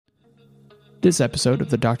This episode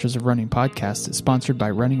of the Doctors of Running podcast is sponsored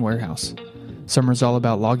by Running Warehouse. Summer's all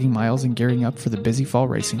about logging miles and gearing up for the busy fall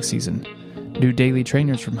racing season. New daily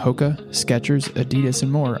trainers from Hoka, Skechers, Adidas,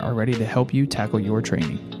 and more are ready to help you tackle your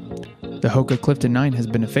training. The Hoka Clifton 9 has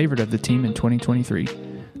been a favorite of the team in 2023.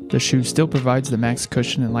 The shoe still provides the max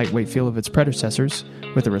cushion and lightweight feel of its predecessors,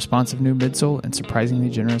 with a responsive new midsole and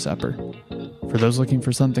surprisingly generous upper. For those looking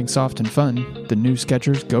for something soft and fun, the new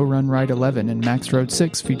Skechers Go Run Ride 11 and Max Road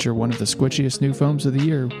 6 feature one of the squishiest new foams of the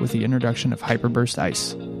year with the introduction of Hyperburst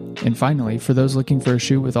Ice. And finally, for those looking for a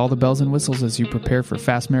shoe with all the bells and whistles as you prepare for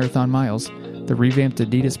fast marathon miles, the revamped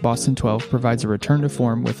Adidas Boston 12 provides a return to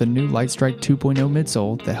form with a new Lightstrike 2.0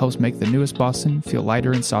 midsole that helps make the newest Boston feel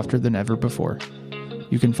lighter and softer than ever before.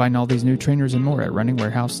 You can find all these new trainers and more at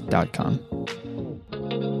runningwarehouse.com.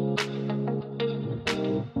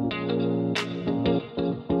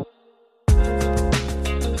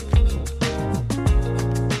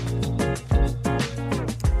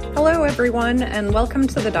 Hello, everyone, and welcome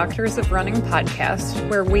to the Doctors of Running podcast,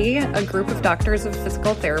 where we, a group of doctors of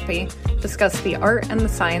physical therapy, discuss the art and the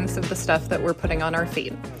science of the stuff that we're putting on our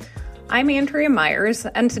feet. I'm Andrea Myers,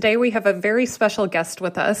 and today we have a very special guest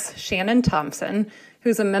with us, Shannon Thompson,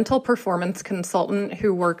 who's a mental performance consultant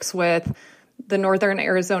who works with the Northern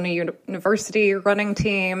Arizona University running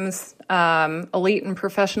teams, elite and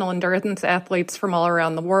professional endurance athletes from all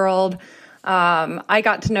around the world. I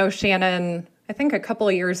got to know Shannon, I think a couple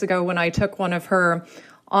of years ago when I took one of her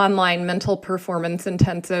online mental performance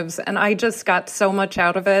intensives, and I just got so much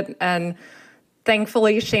out of it. And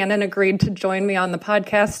thankfully, Shannon agreed to join me on the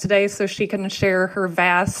podcast today so she can share her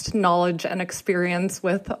vast knowledge and experience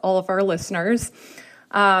with all of our listeners.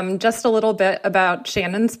 Just a little bit about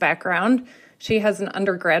Shannon's background. She has an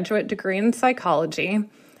undergraduate degree in psychology,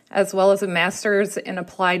 as well as a master's in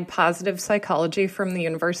applied positive psychology from the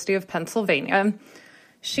University of Pennsylvania.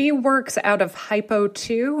 She works out of Hypo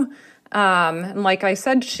 2. And like I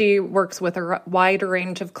said, she works with a wide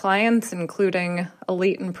range of clients, including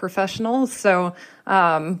elite and professionals. So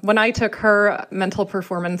when I took her mental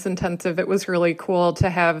performance intensive, it was really cool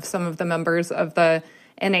to have some of the members of the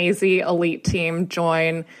NAZ elite team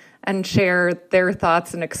join and share their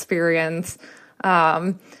thoughts and experience.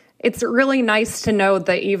 It's really nice to know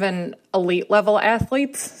that even elite level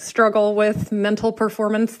athletes struggle with mental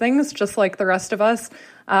performance things, just like the rest of us.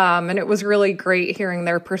 And it was really great hearing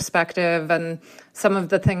their perspective and some of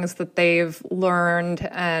the things that they've learned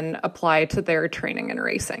and applied to their training and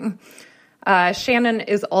racing. Shannon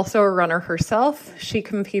is also a runner herself. She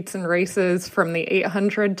competes in races from the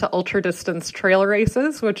 800 to ultra distance trail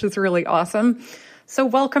races, which is really awesome. So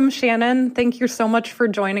welcome, Shannon. Thank you so much for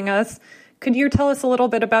joining us. Could you tell us a little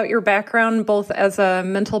bit about your background, both as a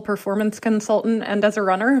mental performance consultant and as a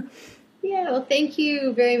runner? Yeah, well, thank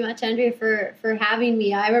you very much, Andrea, for having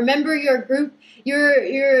me. I remember your group.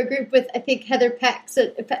 You're a group with, I think, Heather Peck's,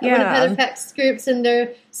 one of Heather Peck's groups, and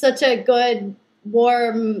they're such a good,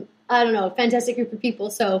 warm, fantastic group of people.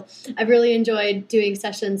 So I've really enjoyed doing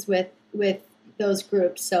sessions with those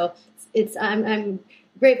groups. So I'm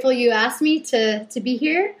grateful you asked me to be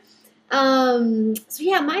here.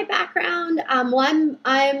 My background,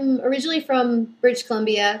 I'm originally from British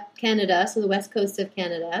Columbia, Canada, so the west coast of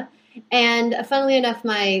Canada. And funnily enough,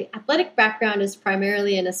 my athletic background is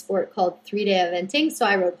primarily in a sport called 3-day eventing. So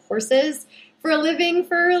I rode horses for a living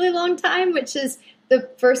for a really long time, which is the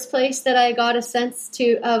first place that I got a sense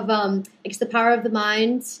of the power of the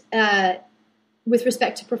mind with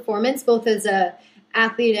respect to performance, both as a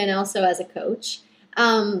athlete and also as a coach.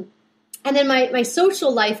 And then my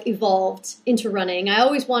social life evolved into running. I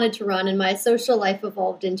always wanted to run, and my social life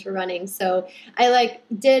evolved into running. So I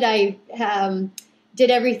did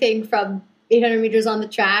everything from 800 meters on the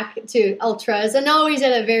track to ultras, and always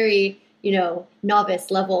at a very,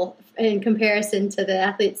 novice level in comparison to the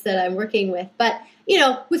athletes that I'm working with. But,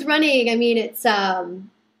 with running, I mean, it's no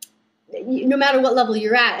matter what level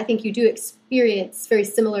you're at, I think you do experience very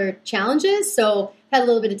similar challenges. So had a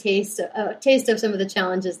little bit of taste of some of the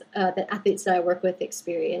challenges that athletes that I work with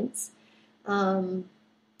experience. And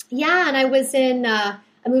I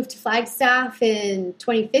moved to Flagstaff in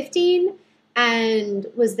 2015 and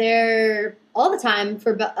was there all the time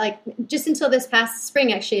for just until this past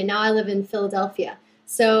spring, actually. And now I live in Philadelphia.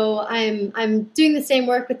 So I'm doing the same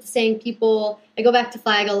work with the same people. I go back to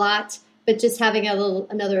Flag a lot, but just having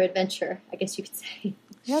another adventure, I guess you could say.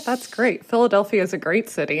 Yeah, that's great. Philadelphia is a great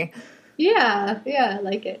city. Yeah, I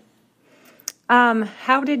like it.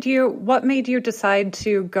 What made you decide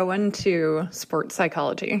to go into sports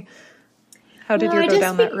psychology? How did you go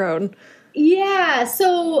down that road? Yeah,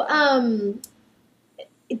 so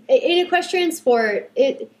in equestrian sport,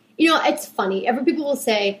 it's funny. People will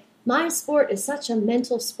say, my sport is such a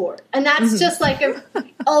mental sport. And that's just like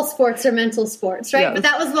all sports are mental sports, right? Yes. But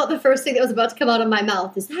that was about the first thing that was about to come out of my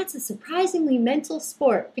mouth is that's a surprisingly mental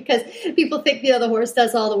sport because people think, the horse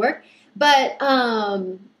does all the work. But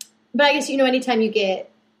I guess, anytime you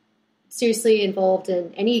get seriously involved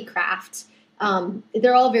in any craft,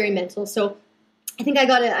 they're all very mental. So I think I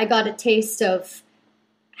got a taste of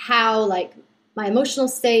how like my emotional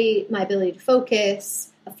state, my ability to focus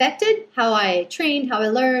affected how I trained, how I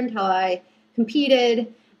learned, how I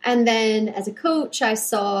competed. And then as a coach, I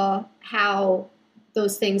saw how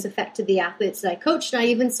those things affected the athletes that I coached. And I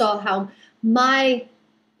even saw how my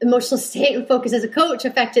emotional state and focus as a coach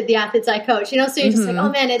affected the athletes I coached. So you're just like, oh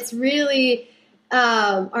man, it's really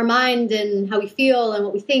our mind and how we feel and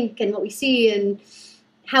what we think and what we see and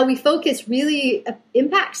how we focus really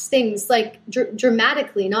impacts things like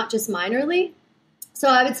dramatically, not just minorly. So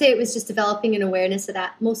I would say it was just developing an awareness of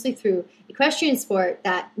that, mostly through equestrian sport,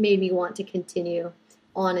 that made me want to continue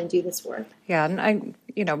on and do this work. Yeah, and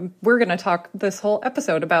we're going to talk this whole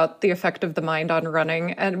episode about the effect of the mind on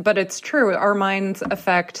running, but it's true, our minds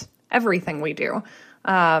affect everything we do.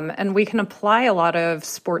 And we can apply a lot of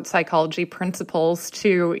sports psychology principles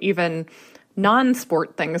to even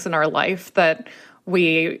non-sport things in our life that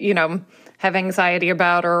we, have anxiety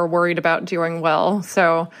about or are worried about doing well.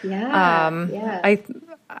 So I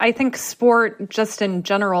think sport just in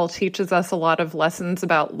general teaches us a lot of lessons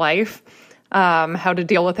about life, how to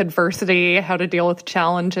deal with adversity, how to deal with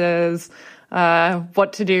challenges,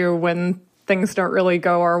 what to do when things don't really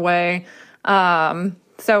go our way.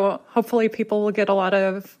 So hopefully people will get a lot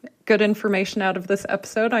of good information out of this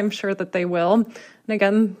episode. I'm sure that they will. And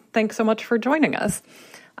again, thanks so much for joining us.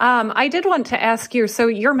 I did want to ask you, so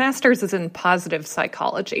your master's is in positive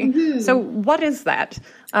psychology. Mm-hmm. So what is that?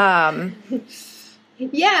 Yeah,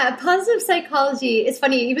 positive psychology. It's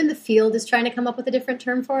funny, even the field is trying to come up with a different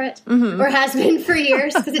term for it, or has been for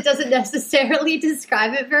years, because it doesn't necessarily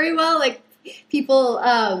describe it very well. Like people,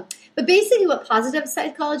 but basically what positive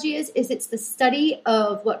psychology is it's the study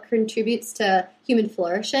of what contributes to human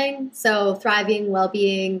flourishing. So thriving,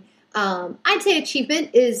 well-being, I'd say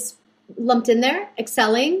achievement is lumped in there,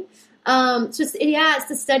 excelling. It's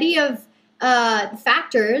the study of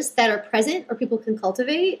factors that are present or people can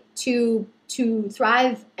cultivate to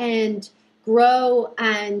thrive and grow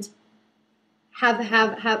and have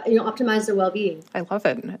optimize their well-being. I love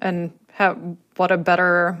it. And what a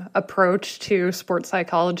better approach to sports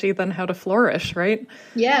psychology than how to flourish, right?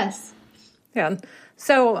 Yes. Yeah.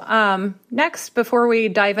 So next, before we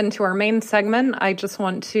dive into our main segment, I just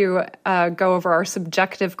want to go over our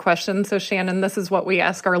subjective questions. So Shannon, this is what we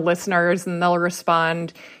ask our listeners, and they'll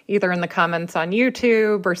respond either in the comments on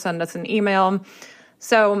YouTube or send us an email.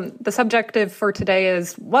 So the subjective for today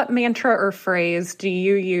is, what mantra or phrase do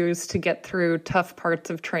you use to get through tough parts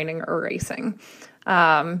of training or racing?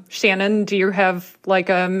 Shannon, do you have like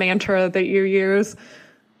a mantra that you use?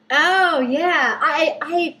 Oh, yeah.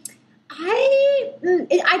 I'd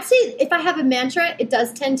say if I have a mantra, it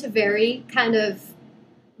does tend to vary, kind of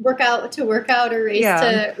workout to workout or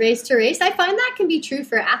race to race. I find that can be true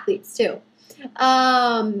for athletes too.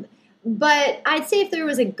 But I'd say if there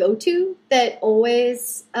was a go-to that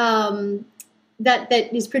always that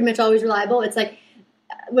is pretty much always reliable, it's like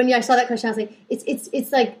when I saw that question, I was like,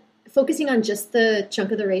 it's like focusing on just the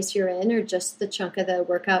chunk of the race you're in, or just the chunk of the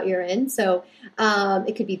workout you're in. So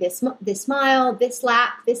it could be this mile, this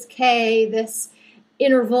lap, this K, this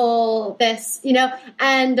interval, this,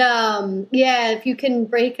 and if you can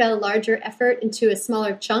break a larger effort into a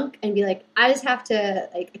smaller chunk and be like, I just have to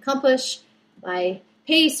accomplish my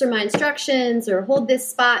pace or my instructions or hold this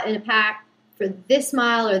spot in a pack for this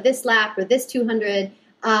mile or this lap or this 200,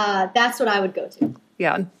 that's what I would go to.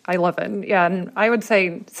 Yeah, I love it. Yeah, and I would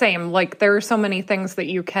say same. Like there are so many things that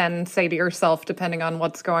you can say to yourself depending on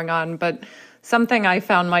what's going on. But something I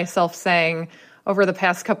found myself saying over the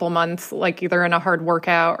past couple months, like either in a hard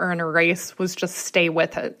workout or in a race, was just stay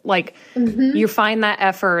with it. Like you find that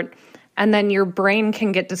effort and then your brain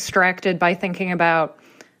can get distracted by thinking about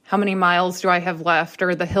how many miles do I have left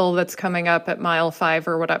or the hill that's coming up at mile 5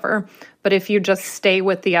 or whatever. But if you just stay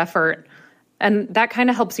with the effort, and that kind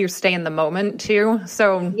of helps you stay in the moment too.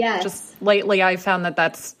 So just lately I found that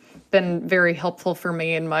that's been very helpful for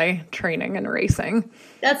me in my training and racing.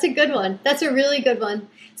 That's a good one. That's a really good one.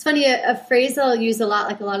 It's funny, a phrase I'll use a lot,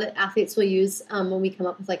 like a lot of athletes will use when we come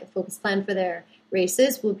up with like a focus plan for their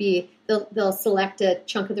races, will be they'll select a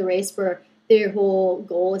chunk of the race where their whole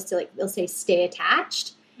goal is to they'll say stay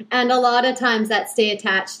attached. And a lot of times that stay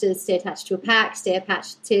attached is stay attached to a pack, stay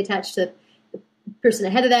attached to the person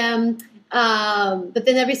ahead of them. But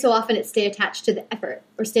then every so often it's stay attached to the effort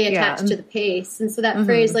or stay attached to the pace. And so that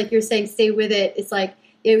phrase, like you're saying, stay with it, it's like,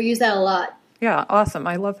 yeah, we use that a lot. Yeah, awesome.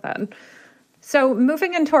 I love that. So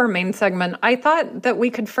moving into our main segment, I thought that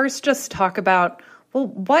we could first just talk about, well,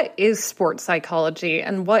 what is sports psychology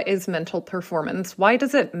and what is mental performance? Why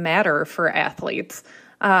does it matter for athletes?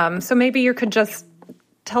 So maybe you could just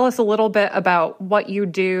tell us a little bit about what you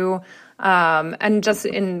do, and just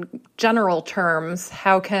in general terms,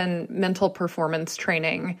 how can mental performance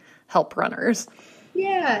training help runners?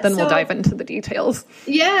 Yeah. Then we'll dive into the details.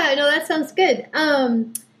 Yeah, no, that sounds good.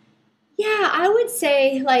 I would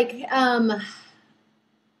say like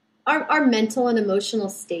our mental and emotional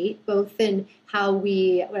state, both in how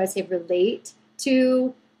we, what I say, relate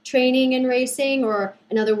to training and racing, or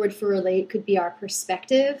another word for relate could be our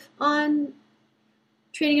perspective on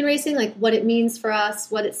training and racing, like what it means for us,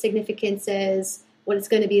 what its significance is, what it's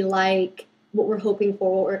going to be like, what we're hoping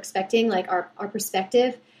for, what we're expecting, like our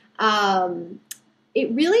perspective. It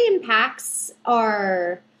really impacts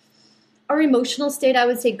our emotional state, I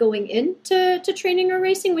would say, going into training or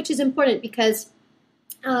racing, which is important because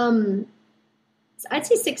I'd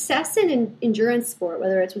say success in an endurance sport,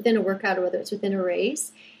 whether it's within a workout or whether it's within a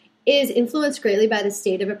race, is influenced greatly by the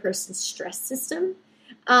state of a person's stress system.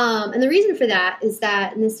 And the reason for that is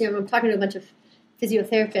that, and this, I'm talking to a bunch of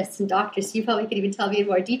physiotherapists and doctors, so you probably could even tell me in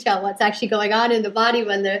more detail what's actually going on in the body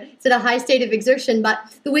when it's at a high state of exertion. But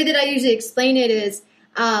the way that I usually explain it is,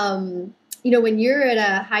 when you're at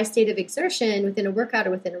a high state of exertion within a workout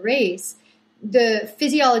or within a race, the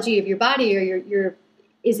physiology of your body or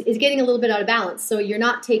is getting a little bit out of balance. So you're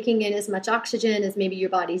not taking in as much oxygen as maybe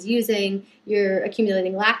your body's using. You're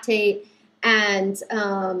accumulating lactate, and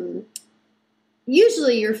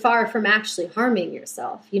usually you're far from actually harming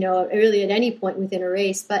yourself, really at any point within a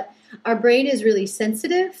race. But our brain is really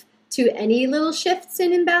sensitive to any little shifts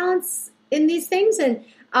in imbalance in these things. And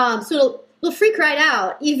so it'll freak right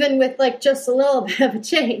out, even with like just a little bit of a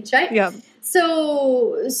change, right? Yeah.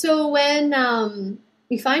 So when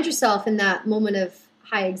you find yourself in that moment of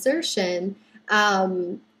high exertion,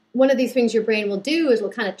 one of these things your brain will do is will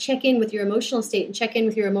kind of check in with your emotional state and check in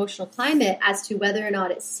with your emotional climate as to whether or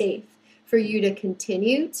not it's safe for you to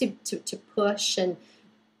continue to push and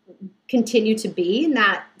continue to be in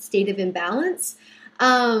that state of imbalance.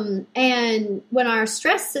 And when our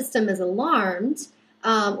stress system is alarmed,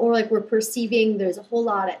 or like we're perceiving there's a whole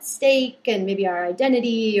lot at stake and maybe our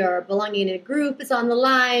identity or belonging in a group is on the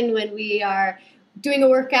line when we are doing a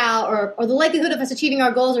workout, or the likelihood of us achieving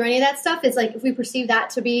our goals or any of that stuff, is like if we perceive that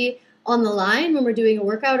to be on the line when we're doing a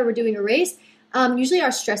workout or we're doing a race, usually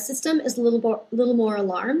our stress system is a little more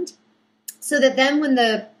alarmed. So that then when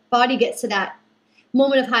the body gets to that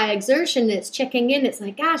moment of high exertion, it's checking in, it's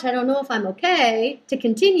like, gosh, I don't know if I'm okay to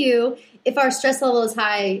continue. If our stress level is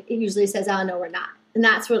high, it usually says, oh, no, we're not. And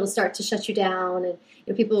that's where it'll start to shut you down.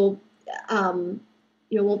 And people,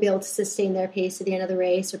 won't be able to sustain their pace at the end of the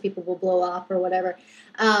race, or people will blow up or whatever.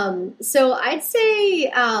 So I'd say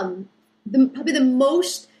probably the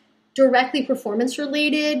most directly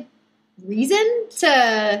performance-related reason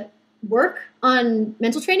to work on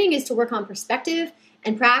mental training is to work on perspective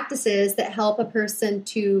and practices that help a person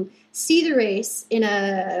to see the race in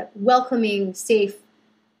a welcoming, safe,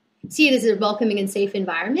 see it as a welcoming and safe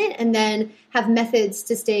environment, and then have methods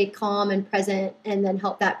to stay calm and present and then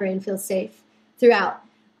help that brain feel safe throughout.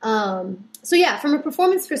 So yeah, from a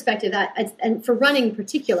performance perspective, and for running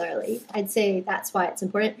particularly, I'd say that's why it's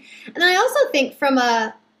important. And then I also think from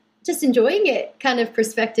a just enjoying it kind of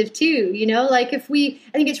perspective too, like I think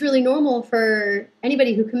it's really normal for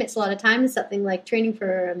anybody who commits a lot of time to something like training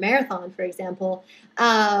for a marathon, for example,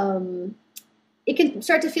 it can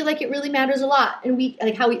start to feel like it really matters a lot. And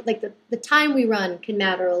the time we run can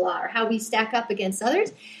matter a lot, or how we stack up against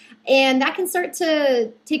others. And that can start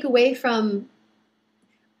to take away from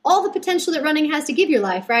all the potential that running has to give your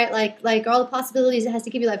life, right? Like all the possibilities it has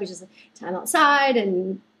to give your life, which is time outside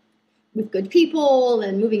and with good people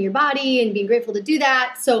and moving your body and being grateful to do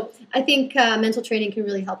that. So I think mental training can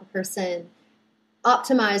really help a person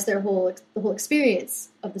optimize the whole experience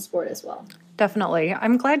of the sport as well. Definitely.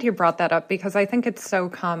 I'm glad you brought that up because I think it's so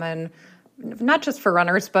common, not just for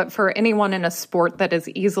runners, but for anyone in a sport that is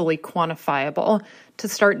easily quantifiable, to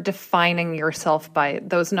start defining yourself by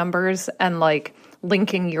those numbers and like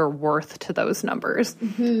linking your worth to those numbers.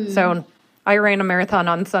 Mm-hmm. So I ran a marathon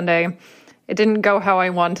on Sunday. It didn't go how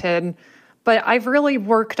I wanted, but I've really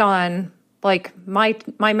worked on like my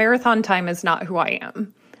marathon time is not who I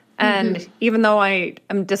am. And even though I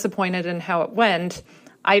am disappointed in how it went,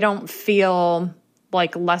 I don't feel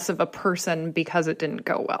like less of a person because it didn't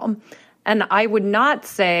go well. And I would not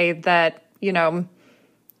say that,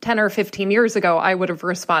 10 or 15 years ago, I would have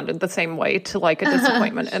responded the same way to like a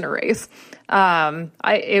disappointment in a race. I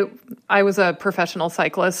was a professional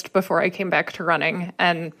cyclist before I came back to running,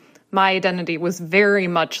 and my identity was very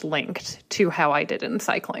much linked to how I did in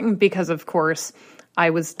cycling because, of course, I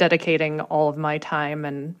was dedicating all of my time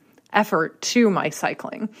and effort to my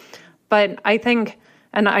cycling. But I think,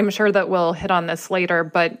 and I'm sure that we'll hit on this later,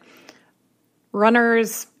 but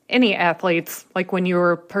runners, any athletes, like when you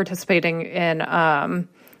were participating in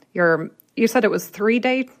you said it was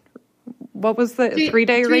 3-day, what was the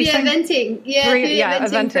 3-day racing? 3-day eventing. Yeah, 3-day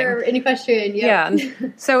eventing for an equestrian. Yeah.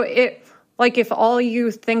 So like if all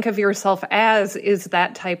you think of yourself as is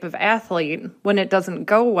that type of athlete, when it doesn't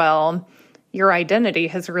go well, your identity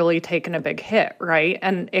has really taken a big hit, right?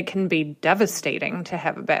 And it can be devastating to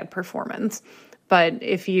have a bad performance. But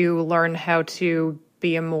if you learn how to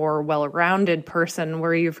be a more well-rounded person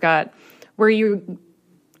where you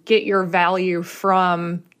get your value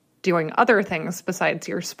from doing other things besides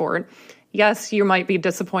your sport, yes, you might be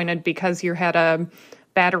disappointed because you had a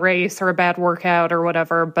bad race or a bad workout or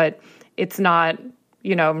whatever, but it's not,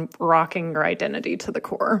 rocking your identity to the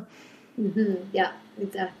core. Mm-hmm. Yeah,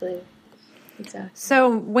 exactly.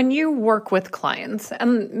 So when you work with clients,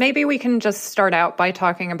 and maybe we can just start out by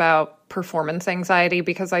talking about performance anxiety,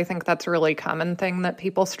 because I think that's a really common thing that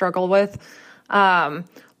people struggle with.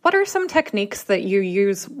 What are some techniques that you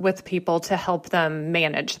use with people to help them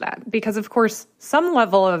manage that? Because, of course, some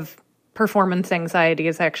level of performance anxiety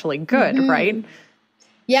is actually good, right?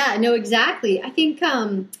 Yeah, no, exactly. I think,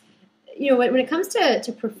 when it comes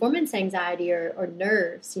to performance anxiety or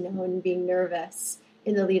nerves, and being nervous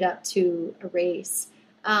in the lead up to a race,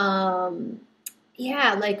 I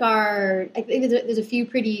think there's a few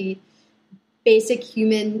pretty basic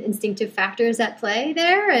human instinctive factors at play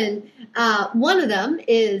there. And one of them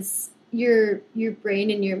is your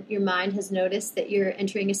brain and your mind has noticed that you're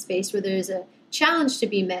entering a space where there's a challenge to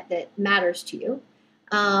be met that matters to you.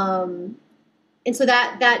 And so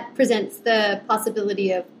that presents the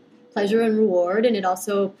possibility of pleasure and reward, and it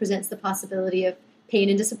also presents the possibility of pain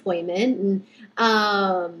and disappointment.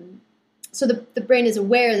 And so the brain is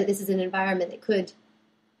aware that this is an environment that could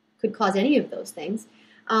cause any of those things.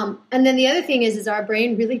 And then the other thing is our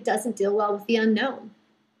brain really doesn't deal well with the unknown.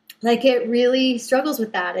 Like it really struggles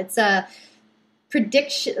with that. It's a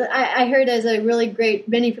prediction. I heard as a really great,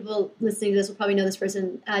 many people listening to this will probably know this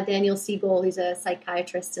person, Daniel Siegel. He's a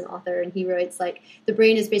psychiatrist and author, and he writes like the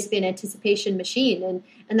brain is basically an anticipation machine,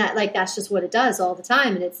 and that like that's just what it does all the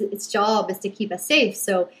time, and its job is to keep us safe.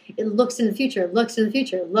 So it looks in the future, wants to know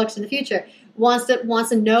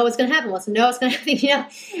what's going to happen, wants to know what's going to happen,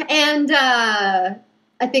 And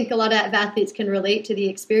I think a lot of athletes can relate to the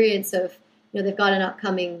experience of they've got an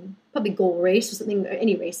upcoming probably goal race or something, or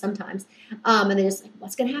any race sometimes. And they're just like,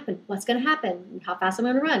 what's going to happen? What's going to happen? How fast am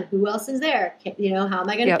I going to run? Who else is there? How am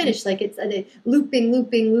I going to finish? Like it's a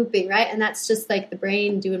looping, right? And that's just like the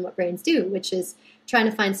brain doing what brains do, which is trying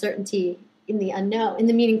to find certainty in the unknown, in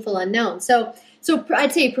the meaningful unknown. So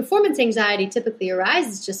I'd say performance anxiety typically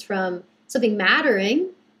arises just from something mattering,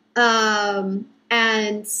 and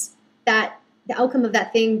that the outcome of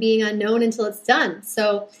that thing being unknown until it's done.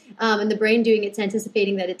 So, and the brain doing it's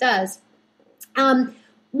anticipating that it does.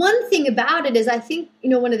 One thing about it is I think,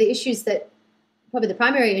 one of the issues that, probably the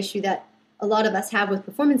primary issue that a lot of us have with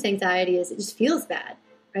performance anxiety is it just feels bad,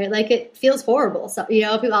 right? Like it feels horrible. So,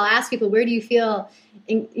 I'll ask people, where do you feel,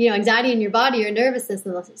 anxiety in your body or nervousness?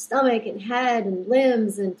 And they'll say stomach and head and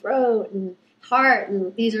limbs and throat and heart.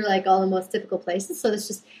 And these are like all the most typical places. So it's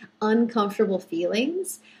just uncomfortable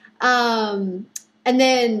feelings. And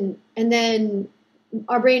then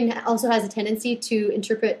our brain also has a tendency to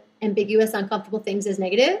interpret ambiguous, uncomfortable things as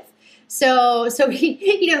negative. So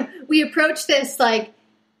we approach this like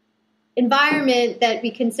environment that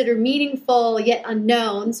we consider meaningful yet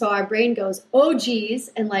unknown. So our brain goes, oh geez,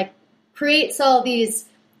 and like creates all these,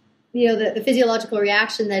 the physiological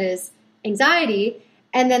reaction that is anxiety.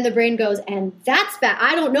 And then the brain goes, and that's bad.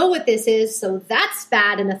 I don't know what this is. So that's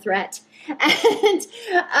bad and a threat.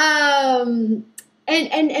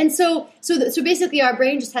 And so basically our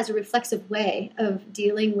brain just has a reflexive way of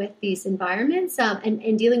dealing with these environments,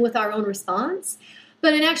 and dealing with our own response.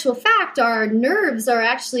 But in actual fact, our nerves are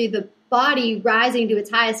actually the body rising to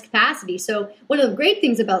its highest capacity. So one of the great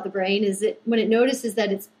things about the brain is that when it notices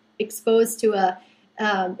that it's exposed to a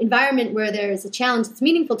environment where there's a challenge that's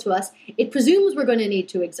meaningful to us, it presumes we're going to need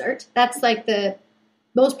to exert. That's like the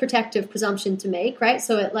most protective presumption to make, right?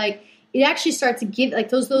 So it actually starts to give, like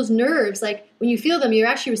those nerves, like when you feel them, you're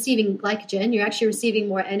actually receiving glycogen, you're actually receiving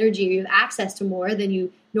more energy, you have access to more than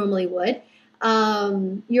you normally would.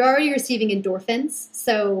 You're already receiving endorphins,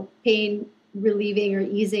 so pain relieving or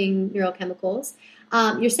easing neurochemicals.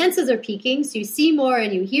 Your senses are peaking, so you see more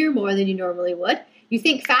and you hear more than you normally would. You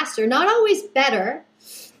think faster, not always better,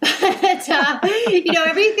 but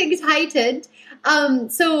everything's heightened.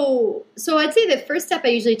 So I'd say the first step I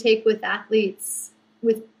usually take with athletes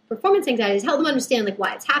with performance anxiety is help them understand like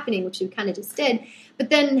why it's happening, which you kind of just did, but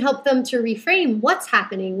then help them to reframe what's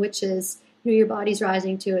happening, which is your body's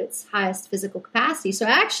rising to its highest physical capacity. So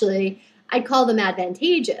actually, I'd call them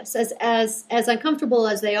advantageous. As uncomfortable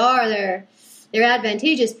as they are, they're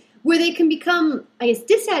advantageous. Where they can become, I guess,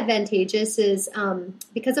 disadvantageous is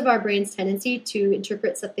because of our brain's tendency to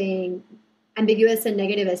interpret something ambiguous and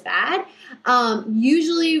negative as bad.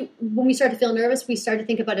 Usually when we start to feel nervous, we start to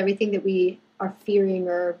think about everything that we are fearing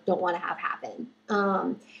or don't want to have happen.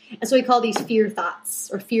 And so we call these fear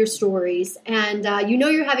thoughts or fear stories. And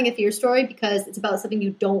you're having a fear story because it's about something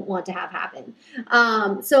you don't want to have happen.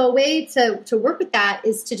 So a way to work with that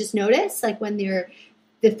is to just notice, like when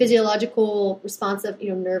the physiological response of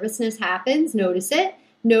nervousness happens, notice it.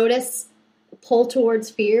 Notice, pull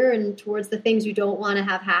towards fear and towards the things you don't want to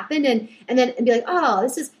have happen, and then be like, oh,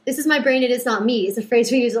 this is my brain. It is not me. Is a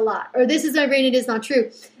phrase we use a lot. Or this is my brain. It is not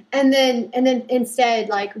true. And then instead,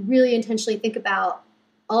 like really intentionally think about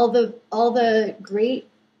all the great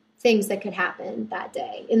things that could happen that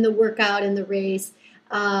day in the workout, in the race.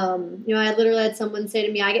 I literally had someone say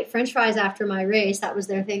to me, I get French fries after my race. That was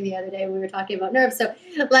their thing the other day. We were talking about nerves. So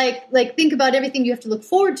like think about everything you have to look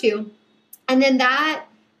forward to. And then that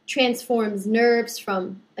transforms nerves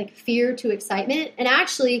from like fear to excitement. And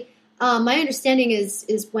actually, my understanding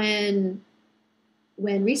is when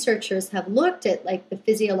researchers have looked at like the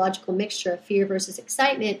physiological mixture of fear versus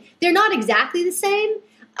excitement, they're not exactly the same.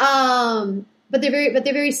 But they're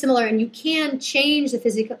very similar, and you can change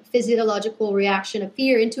the physiological reaction of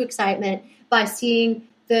fear into excitement by seeing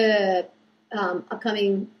the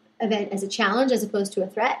upcoming event as a challenge as opposed to a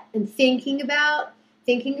threat, and thinking about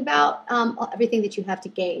everything that you have to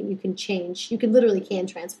gain. You can change. You can literally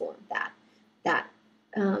transform that.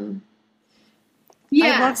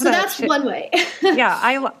 Yeah, so that's one way. Yeah,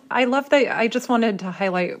 I love that. I just wanted to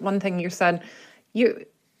highlight one thing you said.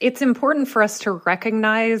 It's important for us to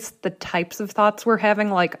recognize the types of thoughts we're having,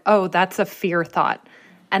 like, oh, that's a fear thought,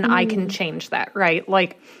 and I can change that, right?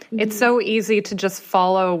 Like, it's so easy to just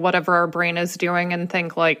follow whatever our brain is doing and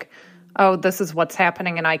think like, oh, this is what's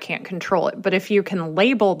happening and I can't control it. But if you can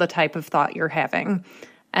label the type of thought you're having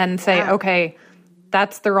and say, okay,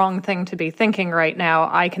 that's the wrong thing to be thinking right now,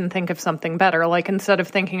 I can think of something better. Like, instead of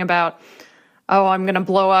thinking about, oh, I'm going to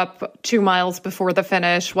blow up 2 miles before the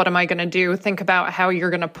finish, what am I going to do? Think about how you're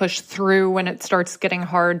going to push through when it starts getting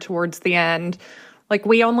hard towards the end. Like,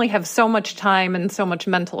 we only have so much time and so much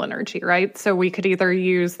mental energy, right? So we could either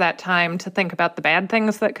use that time to think about the bad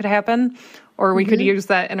things that could happen, or we could use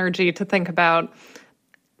that energy to think about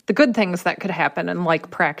the good things that could happen and like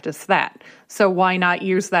practice that. So why not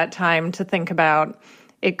use that time to think about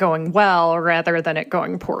it going well rather than it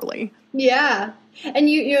going poorly? Yeah. And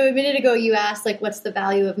you a minute ago you asked like what's the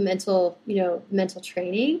value of mental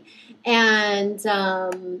training, and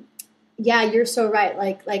yeah, you're so right.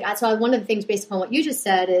 Like so one of the things based upon what you just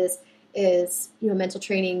said is mental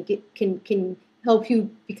training can help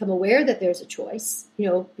you become aware that there's a choice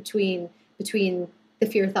between the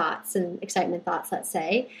fear thoughts and excitement thoughts, let's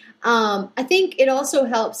say. I think it also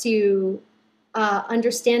helps you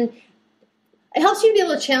understand. It helps you be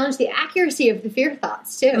able to challenge the accuracy of the fear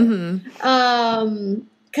thoughts too,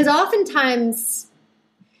 because oftentimes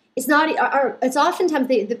it's not. It's oftentimes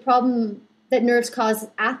the problem that nerves cause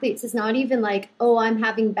athletes is not even like, oh, I'm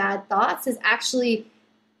having bad thoughts. Is actually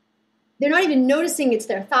they're not even noticing it's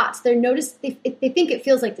their thoughts. They think it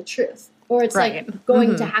feels like the truth, or it's right. like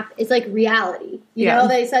going to happen. It's like reality. You know,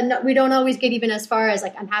 they said no, we don't always get even as far as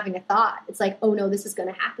like I'm having a thought. It's like, oh no, this is going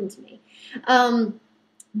to happen to me.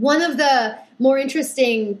 One of the more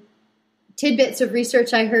interesting tidbits of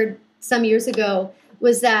research I heard some years ago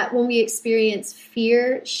was that when we experience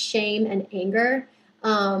fear, shame, and anger,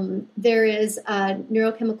 there is a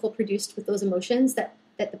neurochemical produced with those emotions that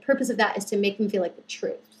the purpose of that is to make them feel like the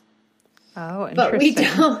truth. Oh, interesting.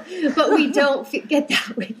 But we don't get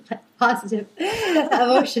that with positive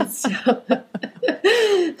emotions. So.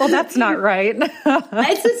 Well, that's not right.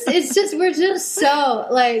 it's just we're just so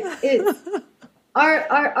like it's.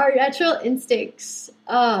 Our natural instincts,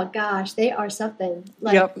 oh gosh, they are something.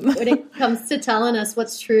 Like when it comes to telling us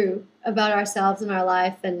what's true about ourselves and our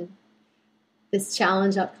life and this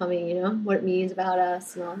challenge upcoming, what it means about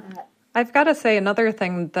us and all that. I've got to say another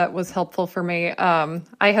thing that was helpful for me. I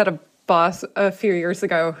had a boss a few years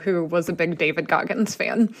ago who was a big David Goggins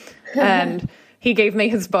fan, and he gave me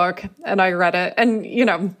his book and I read it,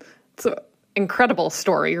 and incredible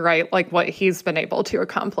story, right? Like what he's been able to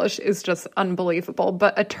accomplish is just unbelievable.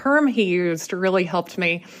 But a term he used really helped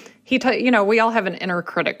me. We all have an inner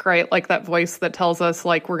critic, right? Like that voice that tells us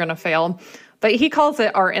like we're going to fail. But he calls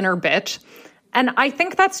it our inner bitch. And I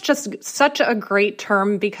think that's just such a great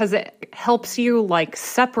term because it helps you like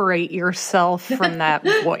separate yourself from that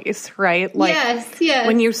voice, right? Like yes.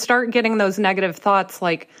 When you start getting those negative thoughts,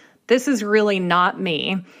 like this is really not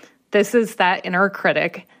me. This is that inner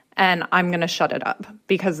critic. And I'm going to shut it up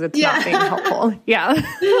because it's not being helpful. Yeah.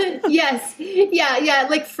 Yes. Yeah.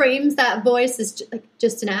 Like frames that voice as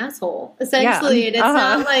just an asshole, essentially. And it's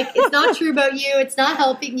not like, it's not true about you. It's not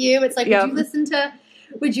helping you. It's like,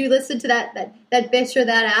 would you listen to that bitch or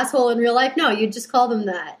that asshole in real life? No, you'd just call them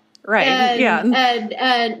that. Right.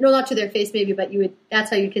 And no, not to their face maybe, but that's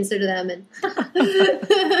how you consider them.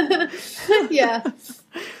 And yeah.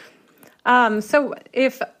 So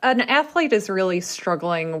if an athlete is really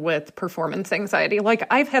struggling with performance anxiety, like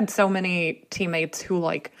I've had so many teammates who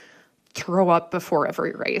like throw up before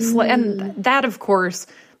every race. And that, of course,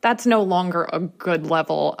 that's no longer a good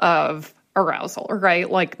level of arousal, right?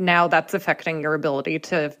 Like now that's affecting your ability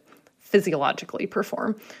to physiologically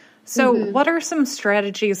perform. So what are some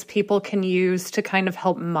strategies people can use to kind of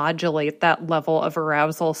help modulate that level of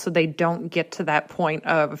arousal so they don't get to that point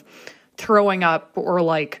of throwing up or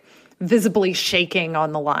like visibly shaking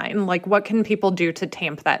on the line? Like what can people do to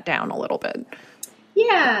tamp that down a little bit?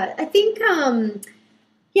 Yeah, I think,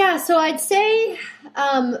 so I'd say,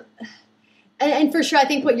 and for sure, I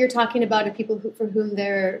think what you're talking about are people for whom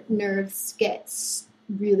their nerves get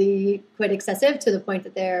really quite excessive to the point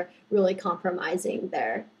that they're really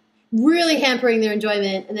really hampering their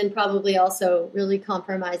enjoyment, and then probably also really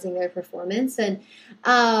compromising their performance. And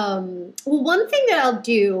one thing that I'll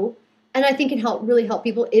do, and I think can really help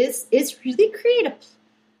people, is really create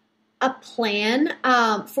a plan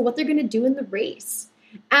for what they're going to do in the race.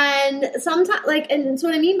 And sometimes, and so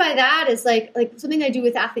what I mean by that is like something I do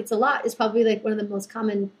with athletes a lot is probably like one of the most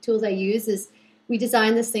common tools I use is we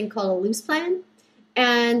design this thing called a loose plan.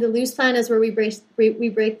 And the loose plan is where we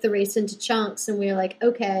break the race into chunks, and we're like,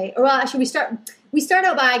 okay, or well, actually we start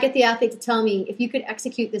out by I get the athlete to tell me if you could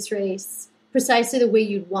execute this race precisely the way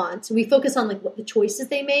you'd want. So we focus on like what the choices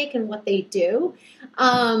they make and what they do.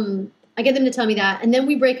 I get them to tell me that, and then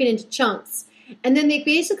we break it into chunks, and then they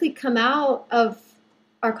basically come out of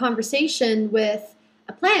our conversation with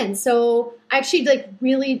a plan. So I actually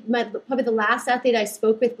probably the last athlete I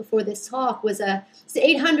spoke with before this talk was it's an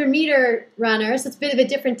 800 meter runner. So it's a bit of a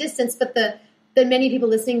different distance, but than many people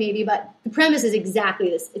listening maybe, but the premise is exactly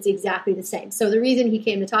this. It's exactly the same. So the reason he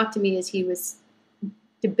came to talk to me is he was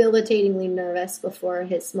debilitatingly nervous before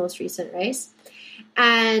his most recent race.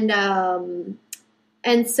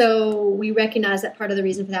 And so we recognize that part of the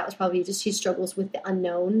reason for that was probably just he struggles with the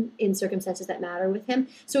unknown in circumstances that matter with him.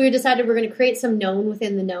 So we decided we're going to create some known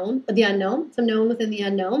within the unknown, some known within the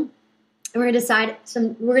unknown. And we're going to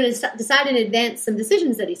decide in advance some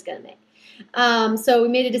decisions that he's going to make. So we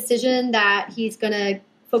made a decision that he's going to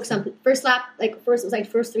focus on first lap,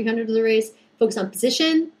 first 300 of the race, focus on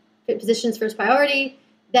position. Position's first priority.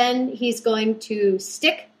 Then he's going to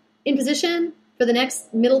stick in position for the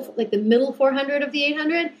next middle 400 of the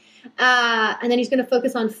 800. And then he's going to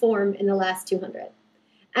focus on form in the last 200.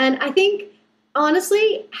 And I think,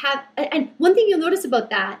 honestly, and one thing you'll notice about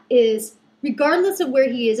that is regardless of where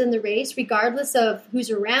he is in the race, regardless of who's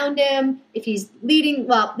around him, if he's leading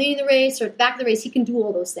the race or at the back of the race, he can do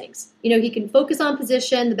all those things. He can focus on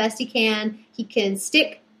position the best he can. He can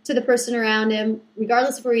stick to the person around him,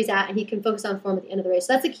 regardless of where he's at, and he can focus on form at the end of the race.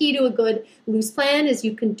 So that's the key to a good loose plan is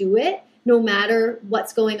you can do it no matter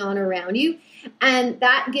what's going on around you. And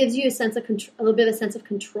that gives you a little bit of a sense of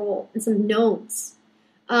control and some knowns.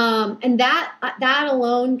 And that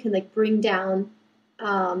alone can bring down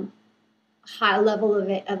high level of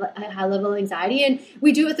anxiety. And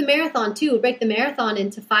we do it with the marathon too. We break the marathon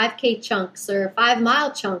into 5K chunks or 5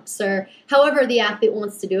 mile chunks or however the athlete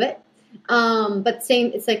wants to do it. But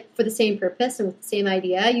it's for the same purpose and with the same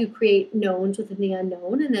idea, you create knowns within the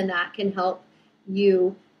unknown, and then that can help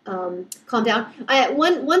you calm down.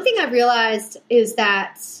 One thing I've realized is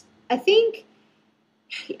that I think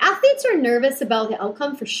athletes are nervous about the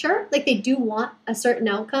outcome for sure. They do want a certain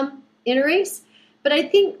outcome in a race, but I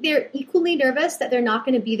think they're equally nervous that they're not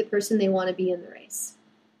going to be the person they want to be in the race.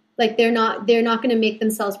 They're not going to make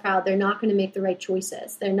themselves proud. They're not going to make the right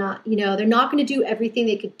choices. They're not going to do everything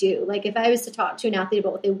they could do. If I was to talk to an athlete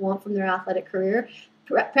about what they want from their athletic career,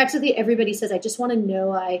 practically everybody says, I just want to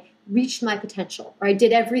know I reached my potential, or I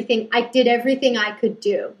did everything I could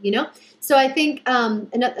do, So I think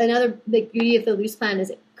another big beauty of the loose plan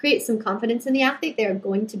is it create some confidence in the athlete. They're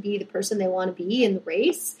going to be the person they want to be in the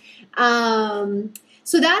race.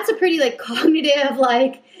 So that's a pretty like cognitive,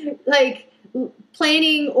 like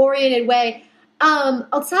planning oriented way.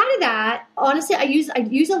 Outside of that, honestly, I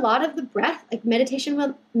use a lot of the breath, like meditation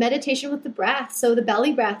with the breath. So the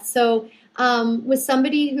belly breath. So with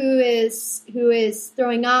somebody who is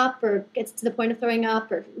throwing up or gets to the point of throwing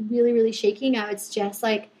up or really, really shaking, I would suggest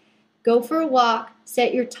like go for a walk,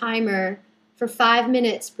 set your timer for 5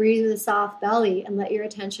 minutes, breathe with a soft belly, and let your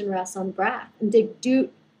attention rest on the breath. And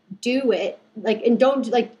do it like, and don't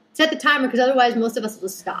like set the timer, because otherwise most of us will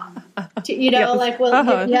stop. You know, yes. Like,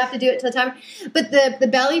 well, you have to do it to the timer. But the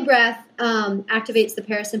belly breath activates the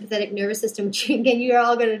parasympathetic nervous system, which again, you're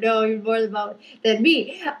all going to know even more about than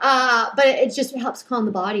me. But it just helps calm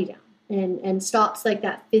the body down and stops like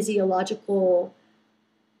that physiological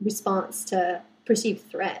response to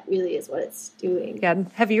perceived threat. Really, is what it's doing. Yeah.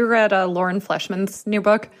 Have you read Lauren Fleshman's new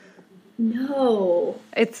book? No.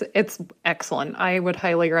 It's excellent. I would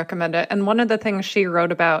highly recommend it. And one of the things she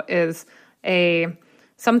wrote about is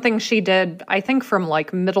something she did, I think from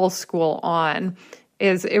like middle school on,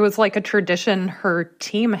 is it was like a tradition her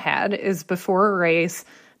team had, is before a race,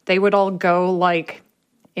 they would all go like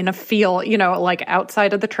in a field, you know, like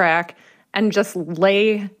outside of the track and just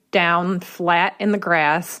lay down flat in the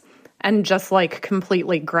grass and just like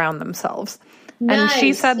completely ground themselves. Nice. And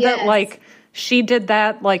she said that like, she did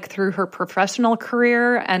that like through her professional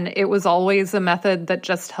career, and it was always a method that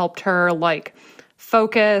just helped her like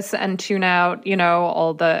focus and tune out, you know,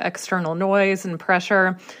 all the external noise and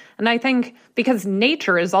pressure. And I think because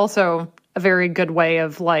nature is also a very good way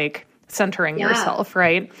of like centering yourself,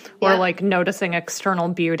 right? Or like noticing external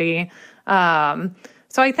beauty. So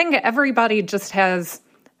I think everybody just has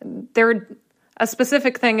a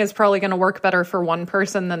specific thing is probably going to work better for one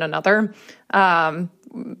person than another.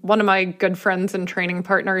 One of my good friends and training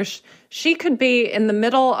partners, she could be in the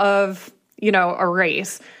middle of, you know, a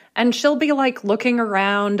race, and she'll be like looking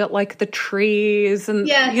around at like the trees and,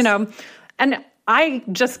 you know, and I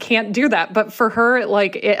just can't do that. But for her,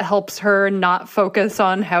 like it helps her not focus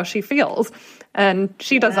on how she feels. And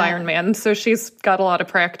she does Ironman, so she's got a lot of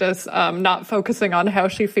practice not focusing on how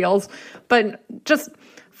she feels, but just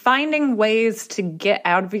finding ways to get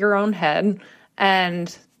out of your own head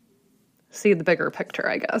and see the bigger picture,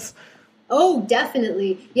 I guess. Oh,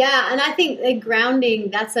 definitely. Yeah. And I think like grounding,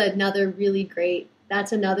 that's another really great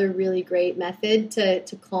method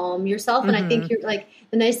to calm yourself. And I think you're like,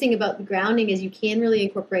 the nice thing about the grounding is you can really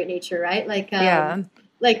incorporate nature, right? Like,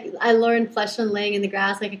 like I learned Fleshman laying in the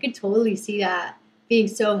grass. Like I could totally see that being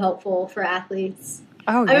so helpful for athletes.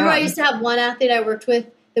 I remember I used to have one athlete I worked with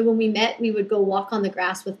that when we met, we would go walk on the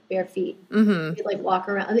grass with bare feet. We'd like walk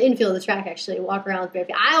around the infield of the track, actually, walk around with bare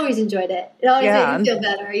feet. I always enjoyed it. It always made me feel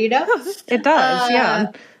better, you know? It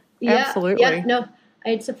does, absolutely. Yeah, no,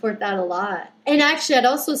 I'd support that a lot. And actually, I'd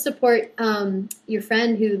also support your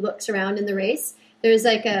friend who looks around in the race. There's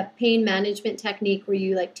like a pain management technique where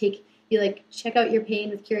you check out your pain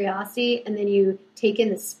with curiosity, and then you take in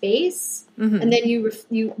the space, and then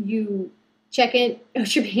you check in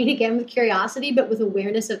out your pain again with curiosity, but with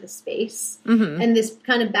awareness of the space. And this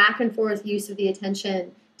kind of back and forth use of the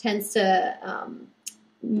attention tends to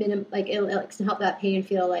it'll help that pain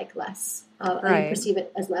feel like less, and perceive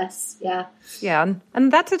it as less. Yeah.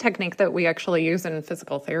 And that's a technique that we actually use in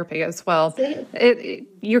physical therapy as well.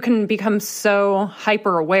 You can become so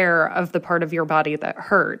hyper aware of the part of your body that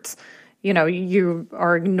hurts. You know, you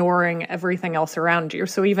are ignoring everything else around you.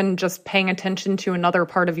 So even just paying attention to another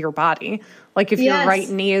part of your body, like if your right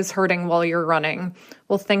knee is hurting while you're running,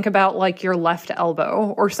 well, think about like your left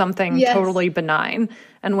elbow or something totally benign.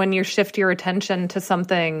 And when you shift your attention to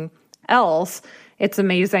something else, it's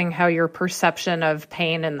amazing how your perception of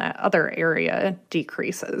pain in that other area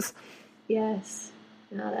decreases. Yes.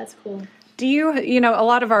 No, that's cool. Do you know, a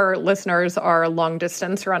lot of our listeners are long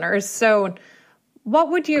distance runners. So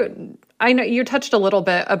what would you, I know you touched a little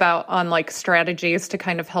bit on like strategies to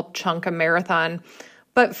kind of help chunk a marathon,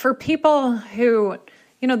 but for people who,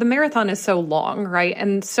 you know, the marathon is so long, right?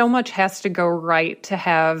 And so much has to go right to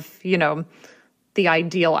have, you know, the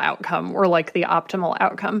ideal outcome or like the optimal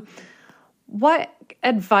outcome. What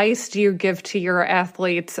advice do you give to your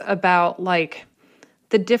athletes about like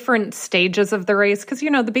the different stages of the race? Because,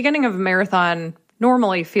 you know, the beginning of a marathon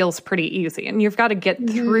normally feels pretty easy, and you've got to get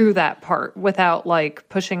through that part without like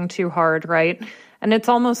pushing too hard, right? And it's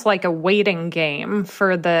almost like a waiting game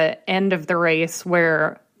for the end of the race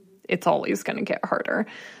where it's always going to get harder.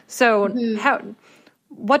 So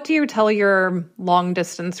what do you tell your long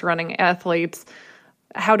distance running athletes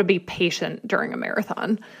how to be patient during a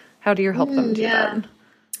marathon? How do you help them do that?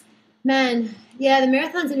 Man, yeah, the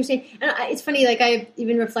marathon's interesting. And it's funny, like I've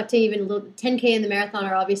even reflecting even a little 10K and the marathon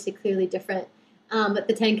are obviously clearly different. But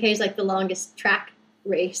the 10K is like the longest track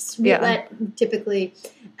race that typically.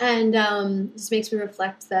 And just makes me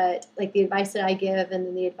reflect that like the advice that I give and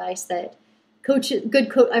then the advice that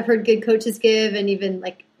I've heard good coaches give and even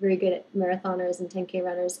like very good marathoners and 10K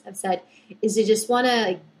runners have said is to just want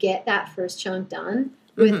to get that first chunk done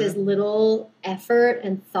with as little effort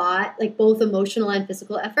and thought, like both emotional and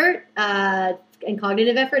physical effort and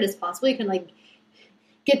cognitive effort as possible. You can like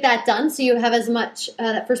get that done so you have as much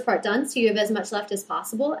that first part done so you have as much left as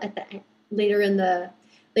possible at the later in the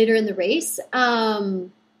race.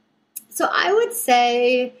 So I would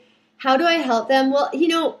say, how do I help them? Well,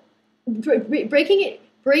 breaking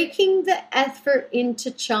the effort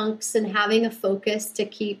into chunks and having a focus to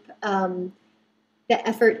keep the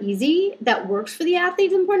effort easy that works for the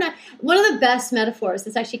athlete is important. One of the best metaphors,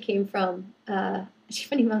 this actually came from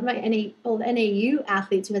funny, one of my old NAU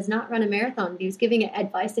athletes who has not run a marathon. He was giving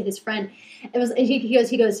advice to his friend. He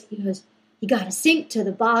goes, you got to sink to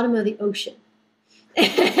the bottom of the ocean. and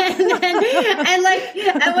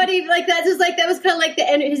what he like that was kind of like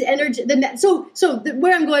his energy.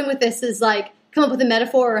 Where I'm going with this is like come up with a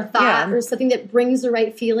metaphor or a thought or something that brings the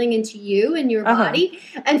right feeling into you and your body.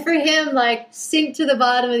 And for him, like sink to the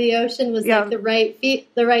bottom of the ocean was like the right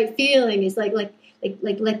feeling. He's like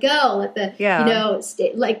let go, let the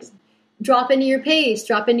like drop into your pace,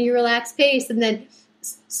 drop into your relaxed pace, and then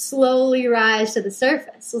slowly rise to the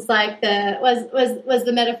surface. Was like was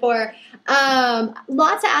the metaphor.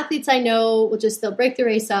 Lots of athletes I know they'll break the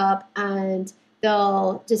race up and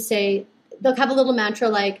they'll just say they'll have a little mantra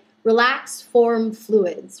like relax, form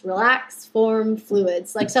fluids,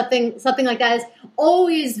 like something like that is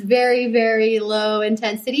always very, very low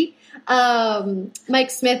intensity.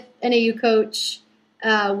 Mike Smith, NAU coach,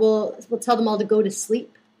 will tell them all to go to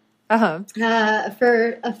sleep for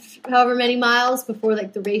however many miles before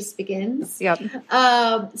like the race begins. Yep.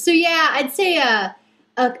 So yeah, I'd say a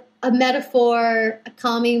metaphor, a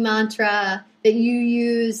calming mantra that you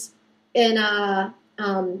use in a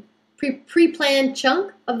pre-planned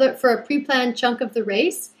chunk for a pre-planned chunk of the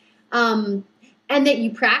race, and that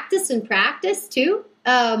you practice too.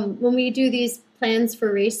 When we do these plans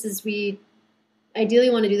for races, we ideally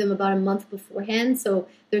want to do them about a month beforehand. So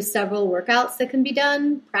there's several workouts that can be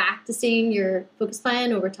done, practicing your focus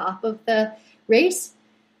plan over top of the race.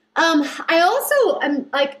 I also am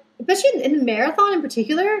like, especially in the marathon in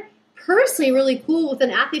particular, personally really cool with an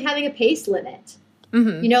athlete having a pace limit.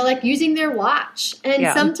 Like using their watch. And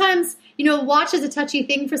sometimes, watch is a touchy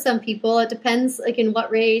thing for some people. It depends like in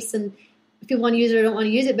what race and if you want to use it or don't want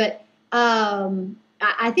to use it. But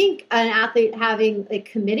I think an athlete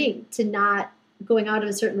committing to not going out of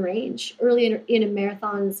a certain range early in a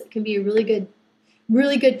marathons can be a really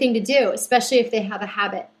good thing to do, especially if they have a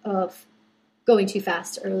habit of going too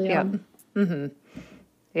fast early on.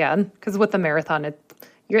 Yeah, because with the marathon,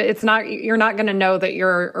 you're not going to know that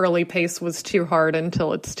your early pace was too hard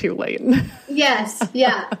until it's too late. Yes,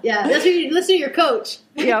 yeah. That's when you listen to your coach.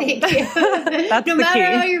 Yeah, that's no matter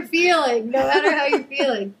how you're feeling.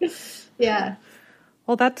 Yeah.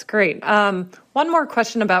 Well, that's great. One more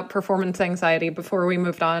question about performance anxiety before we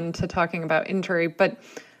moved on to talking about injury. But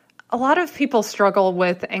a lot of people struggle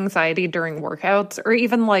with anxiety during workouts or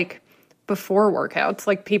even like before workouts,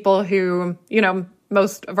 like people who,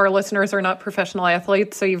 most of our listeners are not professional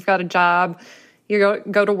athletes. So you've got a job, you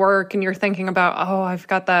go to work and you're thinking about, I've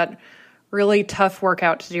got that really tough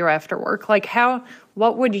workout to do after work. Like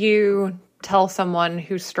what would you tell someone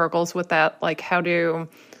who struggles with that? Like how to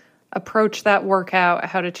approach that workout,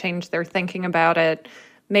 how to change their thinking about it.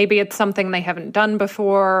 Maybe it's something they haven't done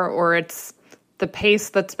before, or it's the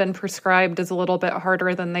pace that's been prescribed is a little bit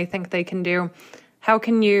harder than they think they can do. How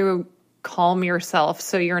can you calm yourself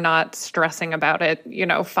so you're not stressing about it,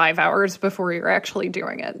 5 hours before you're actually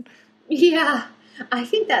doing it? Yeah, I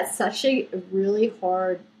think that's it's a really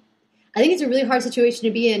hard situation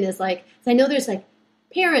to be in is like, I know there's like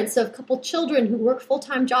parents of a couple children who work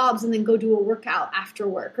full-time jobs and then go do a workout after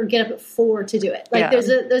work or get up at 4 to do it. Like there's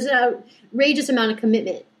an outrageous amount of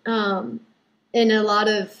commitment in a lot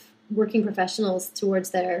of working professionals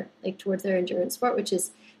towards their endurance sport, which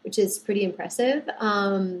is pretty impressive.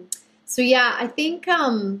 So yeah, I think,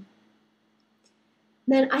 I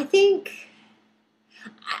think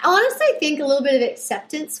a little bit of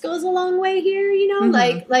acceptance goes a long way here,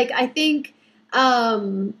 like I think,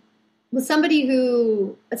 with somebody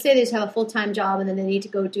who, let's say they just have a full-time job and then they need to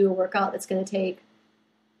go do a workout that's going to take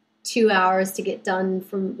 2 hours to get done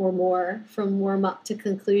from warm up to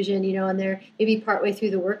conclusion, and they're maybe partway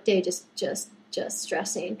through the workday just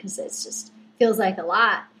stressing because it's just feels like a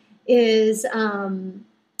lot. is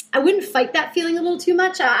I wouldn't fight that feeling a little too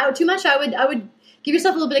much. I would give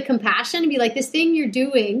yourself a little bit of compassion and be like, this thing you're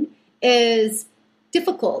doing is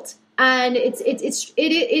difficult. And it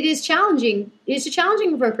is challenging. It's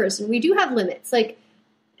challenging for a person. We do have limits, like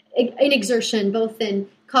in exertion, both in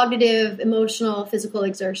cognitive, emotional, physical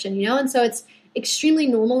exertion, and so it's extremely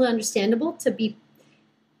normal and understandable to be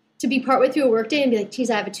partway through a workday and be like, geez,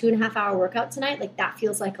 I have a 2.5 hour workout tonight. Like that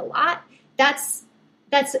feels like a lot. I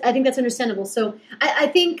think that's understandable. So I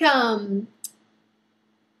think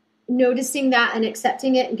noticing that and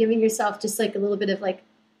accepting it and giving yourself just like a little bit of like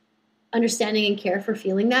understanding and care for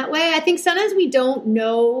feeling that way. I think sometimes we don't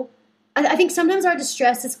know. I think sometimes our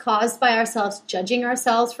distress is caused by ourselves judging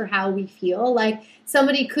ourselves for how we feel. Like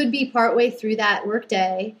somebody could be partway through that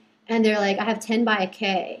workday and they're like, I have 10 by a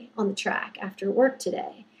K on the track after work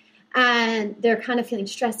today. And they're kind of feeling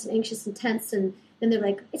stressed and anxious and tense. And then they're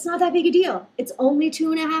like, it's not that big a deal. It's only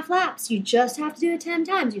 2.5 laps. You just have to do it 10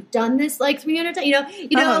 times. You've done this like 300 times,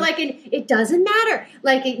 like it doesn't matter.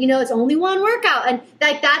 Like, it's only one workout. And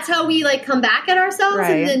like, that's how we like come back at ourselves.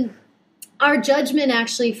 Right. And then our judgment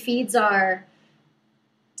actually feeds our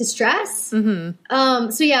distress. Mm-hmm.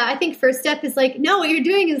 So yeah, I think first step is like, no, what you're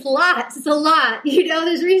doing is lots. It's a lot.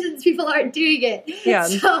 There's reasons people aren't doing it. Yeah.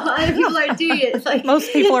 So other people aren't doing it. It's like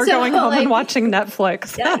most people are going home and watching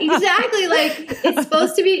Netflix. Yeah, exactly. Like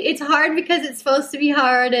it's hard because it's supposed to be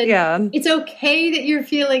hard, and it's okay that you're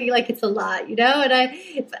feeling like it's a lot, And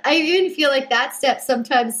I even feel like that step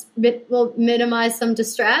sometimes will minimize some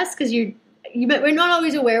distress because we're not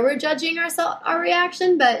always aware we're judging our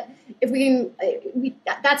reaction, but if we can,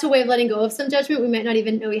 that's a way of letting go of some judgment we might not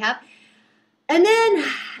even know we have. And then,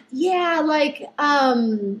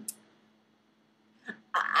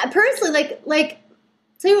 I personally like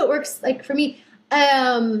tell you what works like for me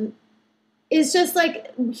is just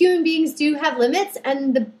like human beings do have limits,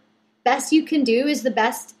 and the best you can do is the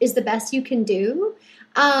best you can do,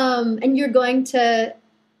 and you're going to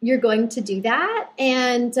do that,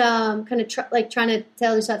 and kind of trying to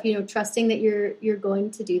tell yourself, trusting that you're going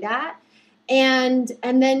to do that, and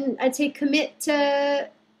then I'd say commit to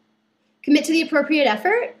the appropriate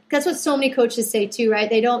effort. That's what so many coaches say too, right?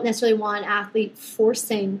 They don't necessarily want an athlete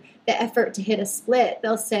forcing the effort to hit a split.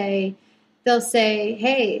 They'll say,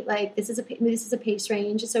 hey, like this is a pace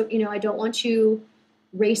range, so I don't want you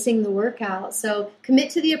racing the workout. So commit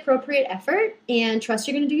to the appropriate effort and trust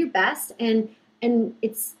you're going to do your best, and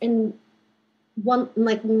it's in one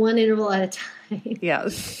interval at a time.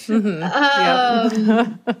 Yes. Mm-hmm.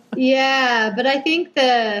 Yeah, but I think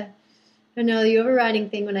the overriding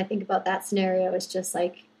thing when I think about that scenario is just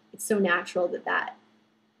like it's so natural that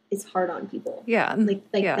is hard on people. Yeah,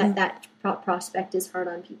 that prospect is hard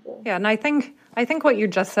on people. Yeah, and I think what you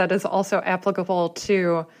just said is also applicable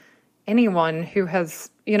to anyone who has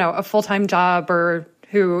a full-time job or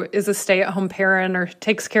who is a stay-at-home parent or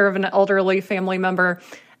takes care of an elderly family member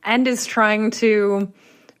and is trying to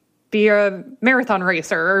be a marathon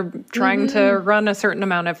racer or trying to run a certain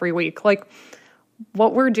amount every week. Like,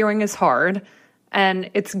 what we're doing is hard, and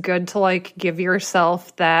it's good to, like, give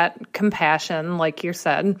yourself that compassion, like you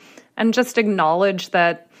said, and just acknowledge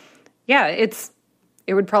that, yeah, it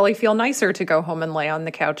would probably feel nicer to go home and lay on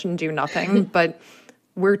the couch and do nothing, but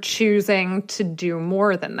we're choosing to do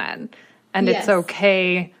more than that. And It's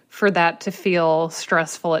okay for that to feel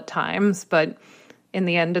stressful at times, but in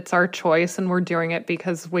the end, it's our choice, and we're doing it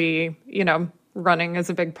because we, running is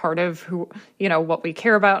a big part of who, what we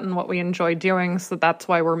care about and what we enjoy doing. So that's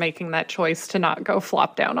why we're making that choice to not go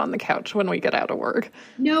flop down on the couch when we get out of work.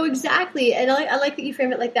 No, exactly. And I like that you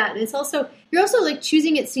frame it like that. And it's also, you're also like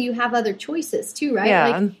choosing it so you have other choices too, right?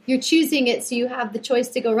 Yeah. Like you're choosing it so you have the choice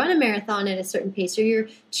to go run a marathon at a certain pace, or you're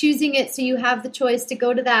choosing it so you have the choice to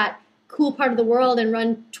go to that cool part of the world and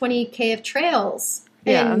run 20K of trails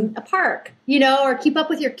in a park, or keep up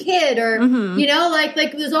with your kid, or, like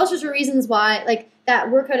there's all sorts of reasons why, like, that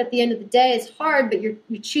workout at the end of the day is hard, but you're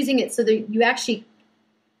choosing it so that you actually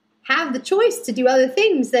have the choice to do other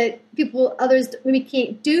things that others maybe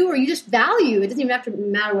can't do, or you just value. It doesn't even have to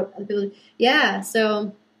matter what other people do. Yeah,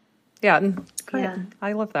 so... Yeah, great. Yeah.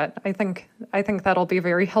 I love that. I think that'll be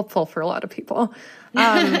very helpful for a lot of people.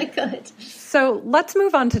 Good. So let's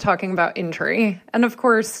move on to talking about injury. And of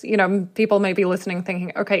course, people may be listening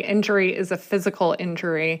thinking, okay, injury is a physical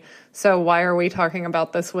injury, so why are we talking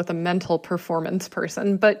about this with a mental performance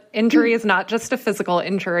person? But injury is not just a physical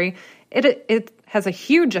injury. It has a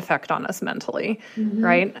huge effect on us mentally,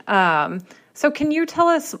 right? So can you tell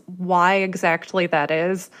us why exactly that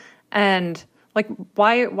is? And like,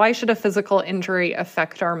 why should a physical injury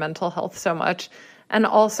affect our mental health so much? And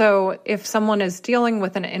also, if someone is dealing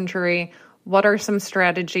with an injury, what are some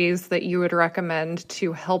strategies that you would recommend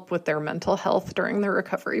to help with their mental health during the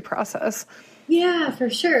recovery process? Yeah, for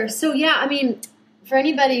sure. So, I mean, for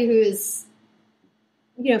anybody who's,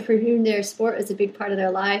 for whom their sport is a big part of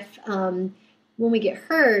their life, when we get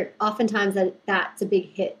hurt, oftentimes that's a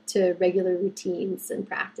big hit to regular routines and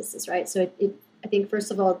practices, right? So it I think,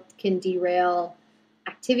 first of all, can derail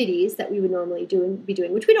activities that we would normally be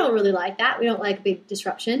doing, which we don't really like that. We don't like a big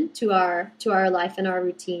disruption to our life and our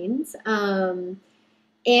routines. And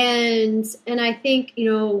I think,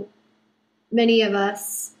 many of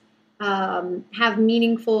us have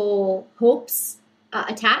meaningful hopes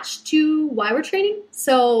attached to why we're training.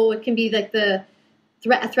 So it can be like a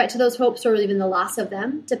threat to those hopes, or even the loss of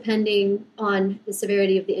them, depending on the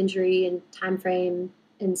severity of the injury and time frame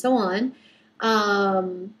and so on.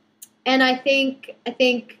 And I think,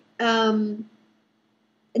 and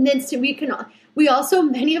then so we also,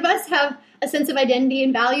 many of us have a sense of identity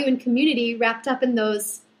and value and community wrapped up in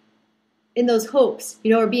those hopes,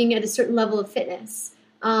 or being at a certain level of fitness.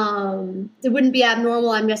 It wouldn't be abnormal.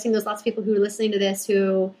 I'm guessing there's lots of people who are listening to this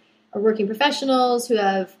who are working professionals, who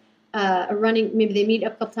have are running. Maybe they meet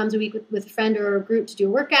up a couple times a week with a friend or a group to do a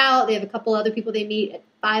workout. They have a couple other people they meet at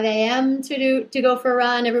 5 a.m. to go for a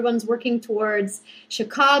run. Everyone's working towards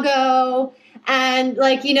Chicago, and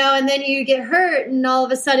and then you get hurt, and all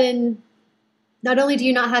of a sudden, not only do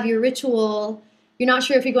you not have your ritual, you're not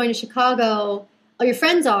sure if you're going to Chicago. All your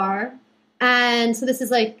friends are. And so this is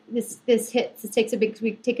this takes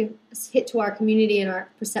we take a hit to our community and our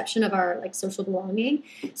perception of our social belonging.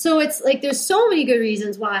 So it's there's so many good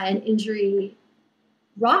reasons why an injury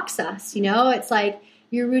rocks us. It's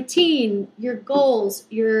your routine, your goals,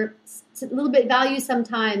 your a little bit value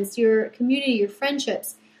sometimes, your community, your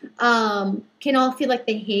friendships can all feel like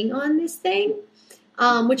they hang on this thing,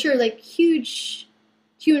 which are huge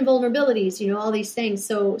human vulnerabilities. All these things.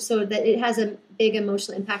 So that it has a big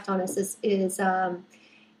emotional impact on us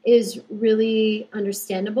is really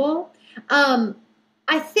understandable. I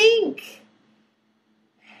think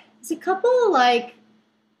there's a couple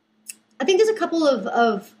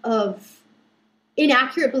of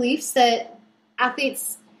inaccurate beliefs that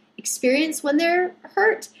athletes experience when they're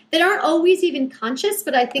hurt that aren't always even conscious,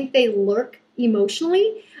 but I think they lurk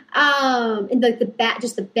emotionally. And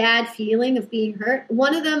the bad feeling of being hurt.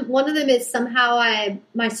 One of them is somehow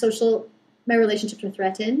my relationships are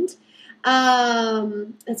threatened.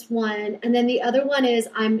 That's one. And then the other one is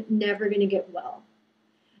I'm never going to get well,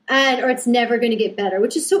 or it's never going to get better,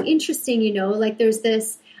 which is so interesting. There's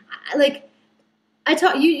this,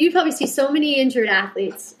 you probably see so many injured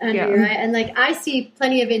athletes, Andrew, right? And I see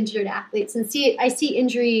plenty of injured athletes, and I see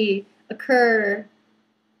injury occur. I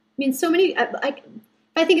mean, so many, if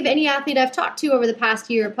I think of any athlete I've talked to over the past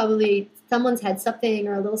year, probably someone's had something,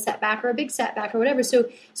 or a little setback or a big setback or whatever. So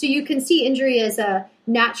you can see injury as a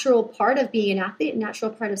natural part of being an athlete, a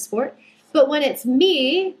natural part of sport. But when it's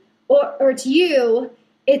me or it's you,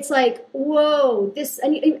 it's whoa, this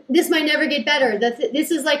might never get better.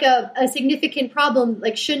 This is a significant problem,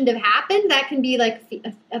 shouldn't have happened. That can be a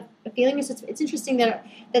feeling. It's interesting that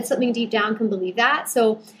something deep down can believe that.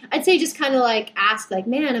 So I'd say just kind of ask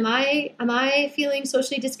man, am I feeling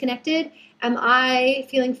socially disconnected? Am I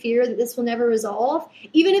feeling fear that this will never resolve?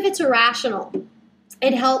 Even if it's irrational,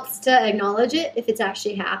 it helps to acknowledge it if it's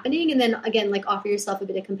actually happening. And then again, offer yourself a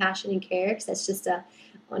bit of compassion and care, because that's just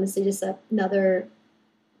honestly just another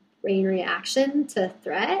brain reaction to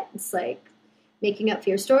threat. It's making up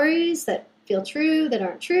fear stories that feel true, that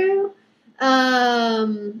aren't true.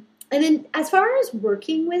 And then as far as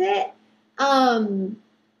working with it, I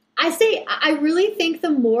really think the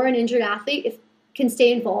more an injured athlete can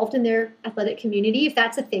stay involved in their athletic community, if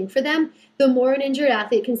that's a thing for them, the more an injured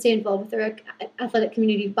athlete can stay involved with their athletic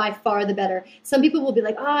community, by far the better. Some people will be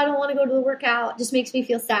I don't want to go to the workout. It just makes me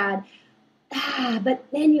feel sad. But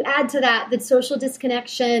then you add to that the social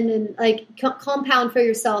disconnection and compound for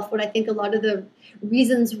yourself what I think a lot of the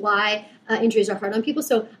reasons why injuries are hard on people.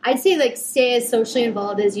 So I'd say stay as socially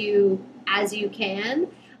involved as you can,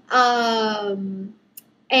 and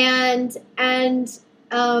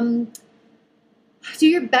do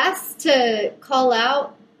your best to call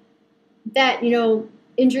out that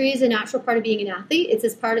injury is a natural part of being an athlete. It's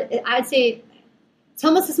as part of, I'd say, it's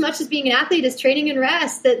almost as much as being an athlete as training and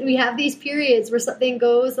rest, that we have these periods where something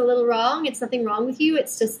goes a little wrong. It's nothing wrong with you.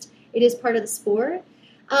 It's just, it is part of the sport.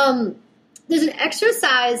 There's an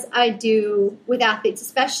exercise I do with athletes,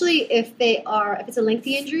 especially if it's a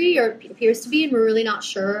lengthy injury or appears to be, and we're really not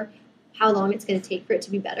sure how long it's going to take for it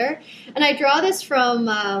to be better. And I draw this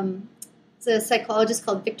from It's a psychologist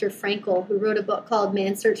called Viktor Frankl who wrote a book called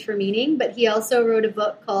Man's Search for Meaning, but he also wrote a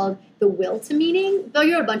book called The Will to Meaning. Though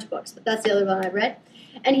he wrote a bunch of books, but that's the other one I've read.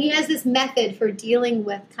 And he has this method for dealing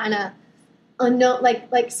with kind of unknown,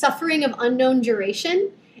 like suffering of unknown duration.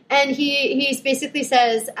 And he basically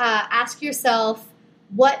says, ask yourself,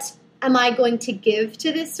 what am I going to give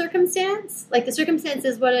to this circumstance? Like, the circumstance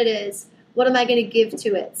is what it is. What am I going to give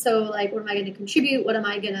to it? So, like, what am I going to contribute? What am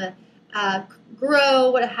I going to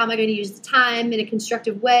grow? How am I going to use the time in a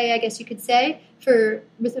constructive way, I guess you could say,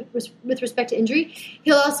 with respect to injury?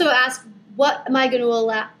 He'll also ask, what am I going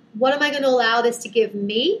to allow this to give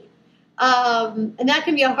me? And that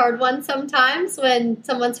can be a hard one sometimes when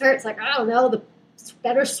someone's hurt. It's like, I don't know, the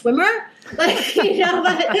better swimmer, like, but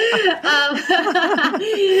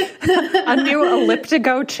a new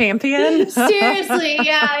elliptigo champion. Seriously,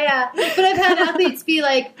 yeah. But I've had athletes be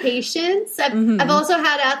like, patience. I've also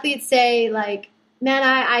had athletes say, like, man,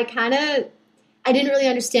 I didn't really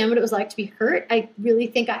understand what it was like to be hurt. I really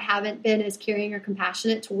think I haven't been as caring or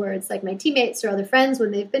compassionate towards, like, my teammates or other friends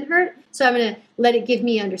when they've been hurt. So I'm going to let it give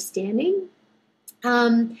me understanding.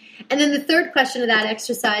 And then the third question of that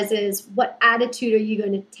exercise is, what attitude are you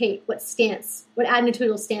going to take? What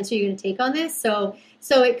attitudinal stance are you going to take on this? So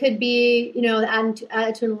it could be, the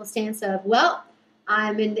attitudinal stance of, well,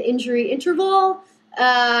 I'm in the injury interval.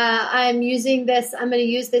 I'm going to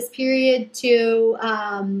use this period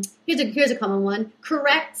to, here's a common one,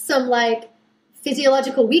 correct some, like,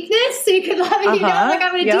 physiological weakness. So you could, I'm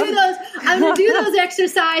going to do those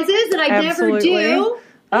exercises that I never do.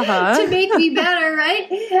 To make me better, right?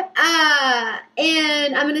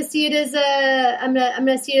 And I'm going to see it as a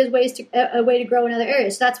way to grow in other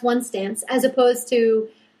areas. So that's one stance, as opposed to,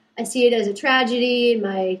 I see it as a tragedy and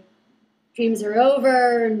my dreams are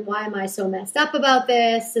over and why am I so messed up about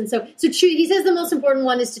this? And so he says the most important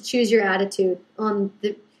one is to choose your attitude on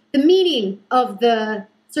the meaning of the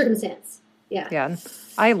circumstance. Yeah,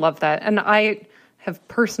 I love that, and I have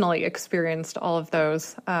personally experienced all of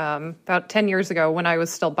those. About 10 years ago, when I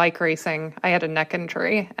was still bike racing, I had a neck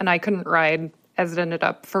injury and I couldn't ride, as it ended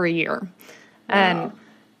up, for a year. Wow.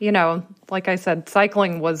 And, like I said,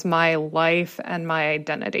 cycling was my life and my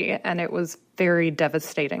identity, and it was very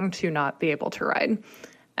devastating to not be able to ride.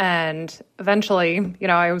 And eventually,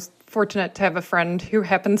 I was fortunate to have a friend who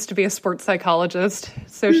happens to be a sports psychologist.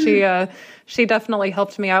 So she definitely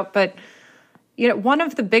helped me out. But one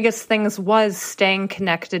of the biggest things was staying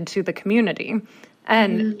connected to the community.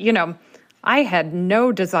 And, I had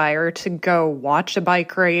no desire to go watch a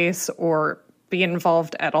bike race or be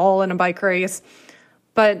involved at all in a bike race.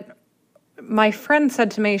 But my friend said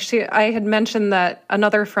to me, I had mentioned that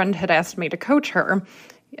another friend had asked me to coach her.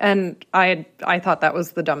 And I thought that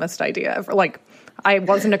was the dumbest idea ever. Like, I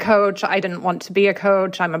wasn't a coach. I didn't want to be a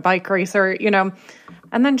coach. I'm a bike racer,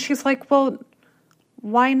 And then she's like, well,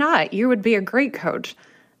 why not? You would be a great coach.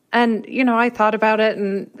 And, I thought about it,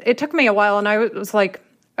 and it took me a while, and I was like,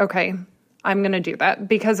 okay, I'm going to do that,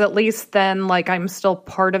 because at least then, like, I'm still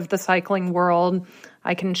part of the cycling world.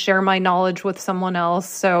 I can share my knowledge with someone else.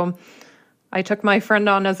 So I took my friend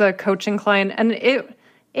on as a coaching client, and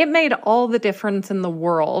it made all the difference in the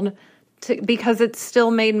world because it still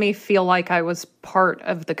made me feel like I was part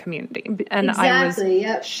of the community. And exactly,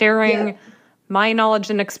 I was sharing my knowledge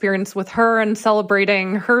and experience with her and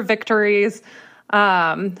celebrating her victories.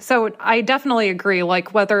 So I definitely agree,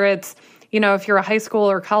 like, whether it's, if you're a high school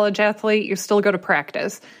or college athlete, you still go to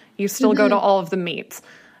practice. You still go to all of the meets.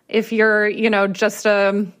 If you're, just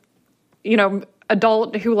a,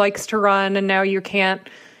 adult who likes to run and now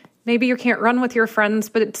maybe you can't run with your friends,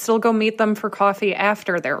 but still go meet them for coffee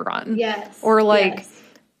after their run. Yes. Or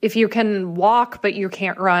if you can walk, but you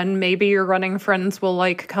can't run, maybe your running friends will,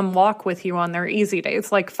 like, come walk with you on their easy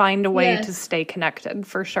days. Like, find a way to stay connected,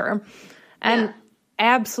 for sure. And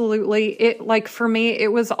absolutely, for me,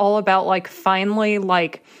 it was all about, like, finally,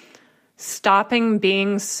 like, stopping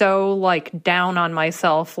being so, like, down on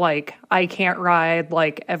myself, like, I can't ride,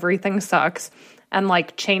 like, everything sucks, and,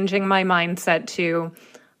 like, changing my mindset to,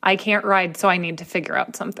 I can't ride, so I need to figure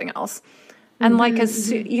out something else. And,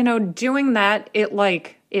 doing that,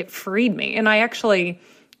 it freed me. And I actually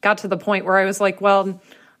got to the point where I was like, well,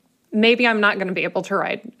 maybe I'm not going to be able to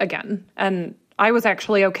ride again. And I was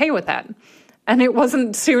actually okay with that. And it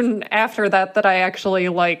wasn't soon after that I actually,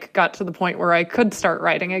 like, got to the point where I could start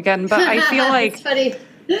riding again. But I feel like, funny.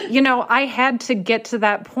 I had to get to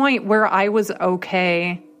that point where I was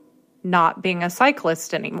okay not being a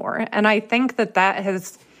cyclist anymore. And I think that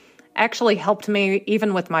has actually helped me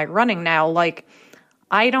even with my running now. Like,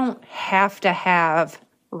 I don't have to have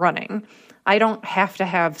running. I don't have to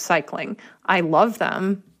have cycling. I love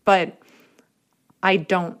them, but I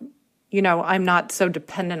don't I'm not so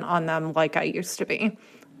dependent on them like I used to be.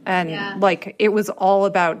 And Yeah. it was all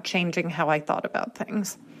about changing how I thought about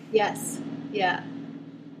things. Yes. Yeah.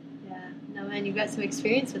 Yeah. No, man, you've got some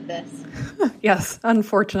experience with this. Yes,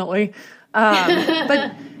 unfortunately.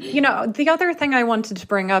 But, the other thing I wanted to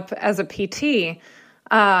bring up as a PT,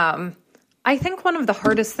 I think one of the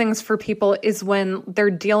hardest things for people is when they're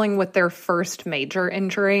dealing with their first major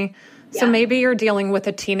injury. So maybe you're dealing with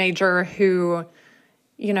a teenager who,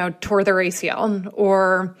 tore their ACL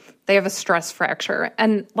or they have a stress fracture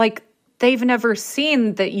and they've never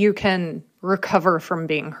seen that you can recover from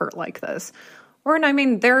being hurt like this. Or,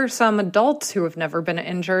 there are some adults who have never been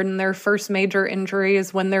injured and their first major injury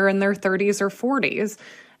is when they're in their 30s or 40s.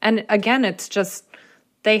 And again, it's just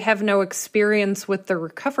they have no experience with the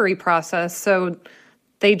recovery process, so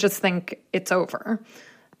they just think it's over.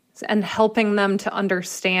 And helping them to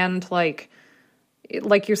understand, like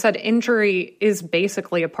you said, injury is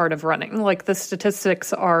basically a part of running. The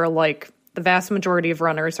statistics are the vast majority of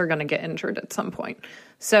runners are going to get injured at some point.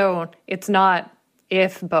 So it's not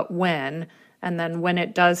if, but when. And then when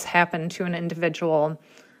it does happen to an individual,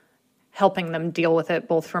 helping them deal with it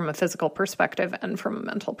both from a physical perspective and from a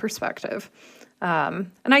mental perspective.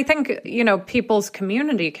 And I think, people's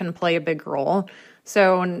community can play a big role.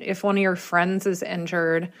 So if one of your friends is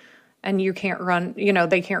injured and you can't run,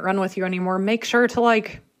 they can't run with you anymore, make sure to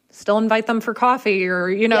still invite them for coffee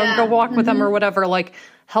or, go walk with them or whatever,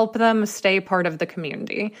 help them stay part of the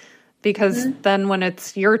community. Because then when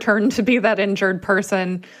it's your turn to be that injured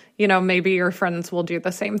person, maybe your friends will do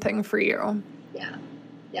the same thing for you.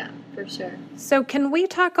 Yeah, for sure. So can we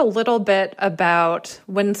talk a little bit about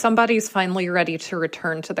when somebody's finally ready to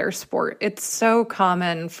return to their sport? It's so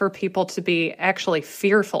common for people to be actually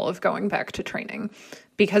fearful of going back to training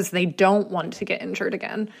because they don't want to get injured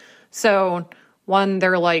again. So one,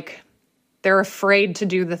 they're afraid to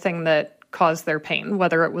do the thing that caused their pain,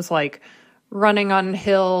 whether it was running on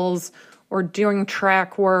hills or doing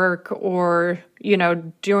track work or,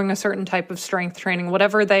 doing a certain type of strength training,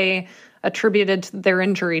 whatever they attributed their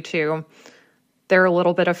injury to, they're a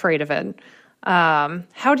little bit afraid of it.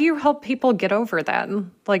 How do you help people get over that?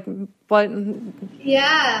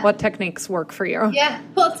 What techniques work for you? Yeah,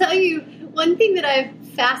 well, I'll tell you one thing that I'm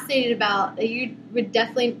fascinated about that you would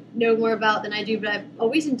definitely know more about than I do, but I've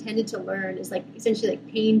always intended to learn is essentially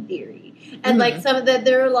pain theory and some of the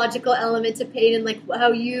neurological elements of pain and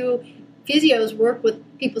how you physios work with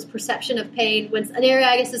people's perception of pain when an area,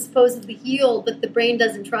 I guess, is supposedly healed, but the brain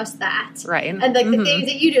doesn't trust that. Right. And the things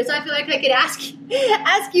that you do. So I feel like I could ask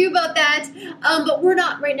you about that. But we're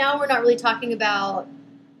not really talking about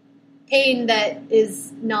pain that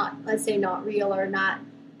is not, let's say, not real or not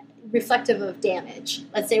reflective of damage.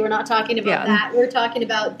 Let's say we're not talking about that. We're talking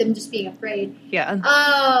about them just being afraid. Yeah.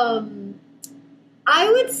 I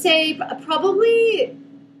would say probably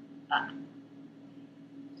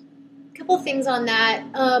couple things on that.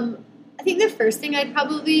 I think the first thing I'd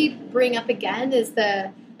probably bring up again is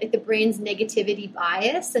the brain's negativity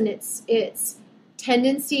bias and its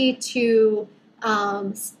tendency to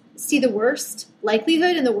see the worst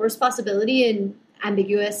likelihood and the worst possibility in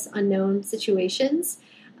ambiguous, unknown situations.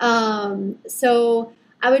 So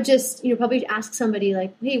I would just, probably ask somebody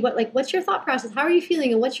hey, what's your thought process? How are you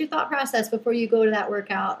feeling? And what's your thought process before you go to that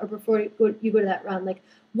workout or before you go to that run?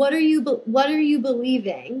 What are you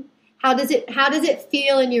believing? How does it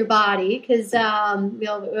feel in your body? Because we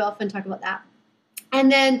often talk about that.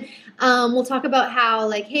 And then we'll talk about how,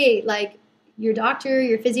 hey, your doctor,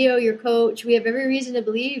 your physio, your coach, we have every reason to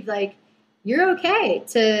believe, you're okay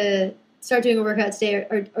to start doing a workout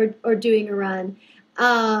today or doing a run.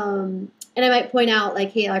 And I might point out,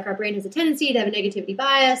 hey, our brain has a tendency to have a negativity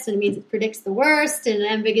bias, and it means it predicts the worst in an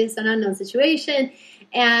ambiguous and unknown situation.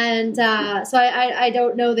 And so I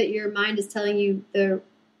don't know that your mind is telling you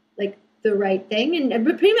the right thing, and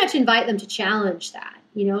pretty much invite them to challenge that,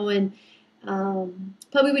 and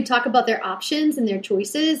probably we talk about their options and their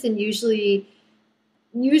choices, and usually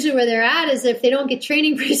where they're at is if they don't get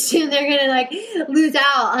training pretty soon, they're gonna lose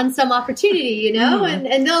out on some opportunity, and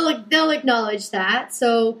they'll acknowledge that.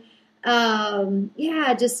 So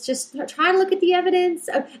just try to look at the evidence,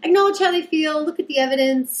 acknowledge how they feel, look at the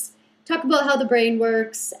evidence, talk about how the brain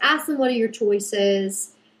works, ask them what are your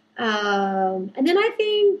choices, and then I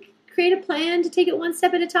think create a plan to take it one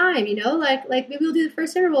step at a time, maybe we'll do the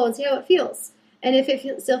first interval and see how it feels. And if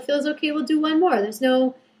it still feels okay, we'll do one more. There's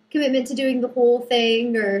no commitment to doing the whole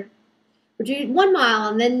thing or doing 1 mile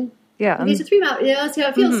and then maybe it's a 3 mile, see how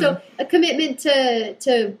it feels. So a commitment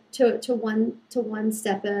to one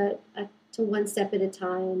step at a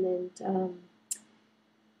time. And,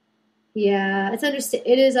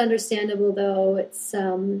 it is understandable though. It's,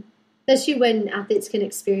 especially when athletes can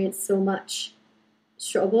experience so much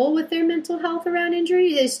struggle with their mental health around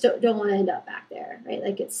injury. They just don't want to end up back there, right?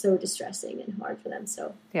 Like it's so distressing and hard for them.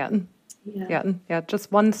 So yeah.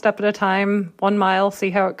 Just one step at a time, 1 mile, see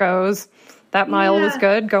how it goes. That mile was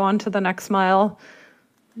good. Go on to the next mile.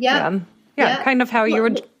 Yeah. Kind of how you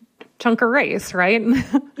would chunk a race, right?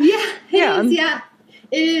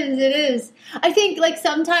 It is. I think like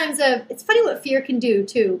sometimes it's funny what fear can do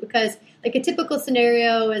too, because like a typical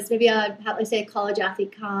scenario is maybe I'd have, like, say, a college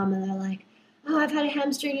athlete come and they're like, oh, I've had a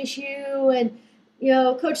hamstring issue, and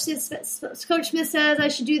Coach Smith says I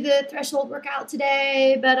should do the threshold workout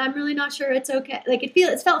today, but I'm really not sure it's okay. Like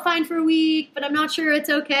it's felt fine for a week, but I'm not sure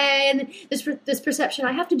it's okay. And then this perception,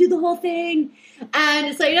 I have to do the whole thing, and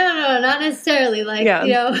it's like no, not necessarily. Like Yeah,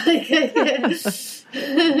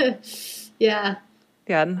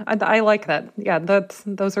 I like that. Yeah,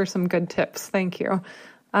 those are some good tips. Thank you.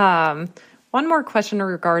 One more question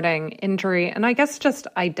regarding injury, and I guess just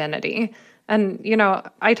identity. And,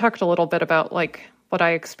 I talked a little bit about like what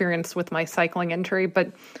I experienced with my cycling injury,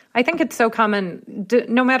 but I think it's so common,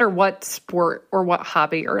 no matter what sport or what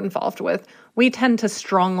hobby you're involved with, we tend to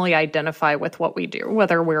strongly identify with what we do,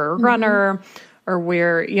 whether we're a runner or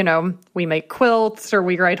we're, we make quilts or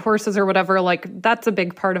we ride horses or whatever. Like that's a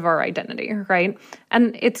big part of our identity, right?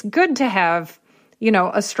 And it's good to have,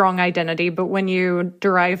 a strong identity, but when you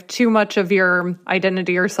derive too much of your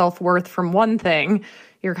identity or self-worth from one thing,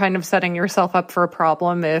 you're kind of setting yourself up for a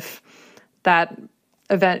problem if that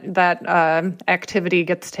activity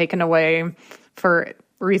gets taken away for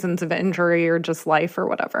reasons of injury or just life or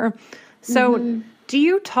whatever. So do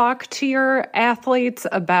you talk to your athletes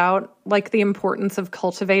about like the importance of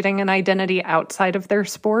cultivating an identity outside of their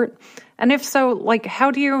sport? And if so, like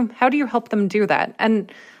how do you help them do that?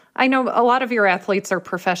 And I know a lot of your athletes are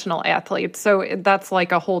professional athletes, so that's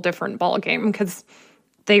like a whole different ballgame because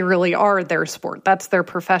they really are their sport. That's their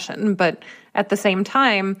profession. But at the same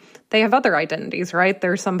time, they have other identities, right?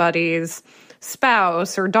 They're somebody's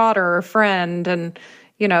spouse or daughter or friend, and,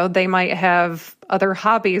 they might have other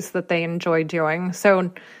hobbies that they enjoy doing.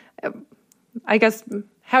 So I guess,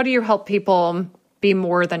 how do you help people be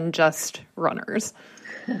more than just runners?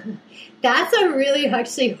 That's a really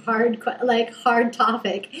actually hard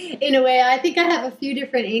topic in a way. I think I have a few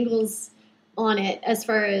different angles on it as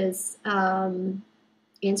far as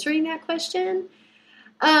answering that question.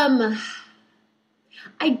 I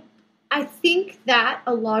think that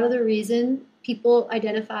a lot of the reason people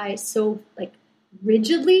identify so like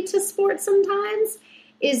rigidly to sport sometimes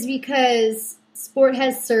is because sport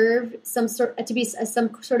has served some sort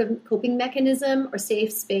of coping mechanism or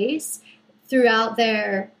safe space throughout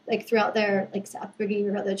their upbringing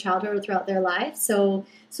or their childhood or throughout their life. So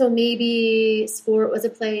maybe sport was a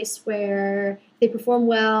place where they perform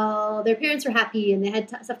well, their parents were happy and they had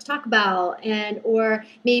stuff to talk about, or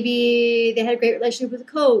maybe they had a great relationship with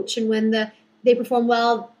a coach, and when they perform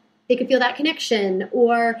well, they could feel that connection,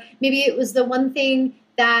 or maybe it was the one thing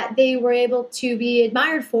that they were able to be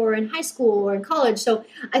admired for in high school or in college. So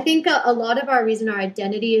I think a lot of our reason our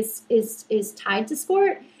identity is tied to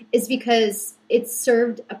sport is because it's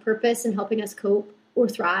served a purpose in helping us cope or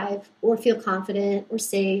thrive or feel confident or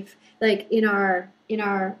safe, like in our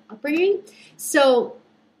upbringing. So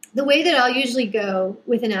the way that I'll usually go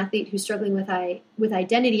with an athlete who's struggling with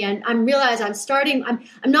identity, and I'm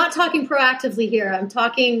not talking proactively here. I'm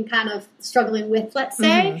talking kind of struggling with, let's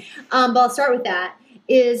say, but I'll start with that,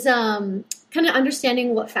 is kind of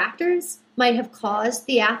understanding what factors might have caused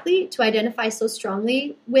the athlete to identify so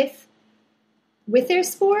strongly with their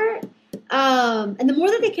sport. And the more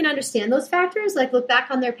that they can understand those factors, like look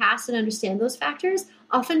back on their past and understand those factors,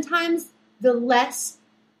 oftentimes the less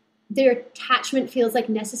their attachment feels like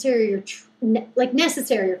necessary or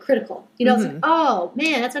critical. It's like, oh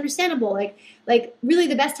man, that's understandable. Like really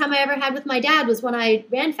the best time I ever had with my dad was when I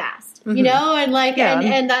ran fast, and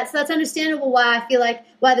that's understandable why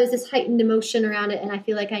there's this heightened emotion around it and I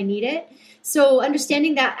feel like I need it. So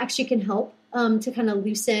understanding that actually can help to kind of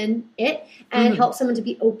loosen it and help someone to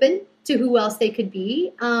be open to who else they could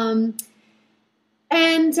be. And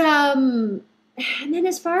then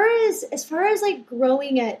as far as like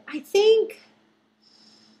growing it, I think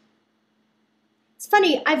it's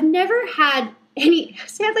funny. I've never had any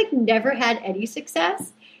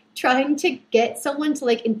success trying to get someone to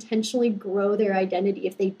like intentionally grow their identity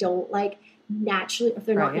if they don't if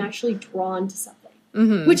they're not naturally drawn to something.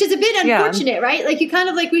 Which is a bit unfortunate, right? Like you kind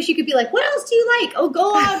of like wish you could be like, what else do you like? Oh,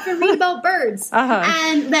 go out and read about birds.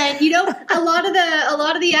 And then, a lot of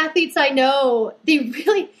the athletes I know,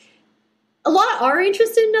 a lot are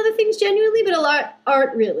interested in other things genuinely, but a lot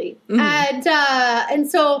aren't really. And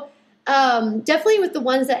so definitely with the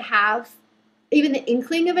ones that have even the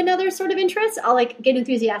inkling of another sort of interest, I'll like get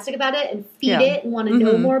enthusiastic about it and feed it and want to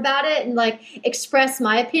know more about it and like express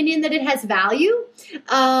my opinion that it has value,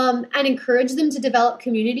 and encourage them to develop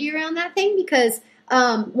community around that thing, because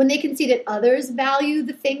when they can see that others value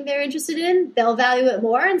the thing they're interested in, they'll value it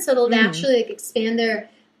more. And so it'll naturally like expand their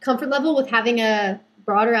comfort level with having a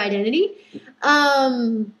broader identity.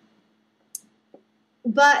 I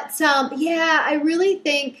really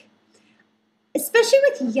think, especially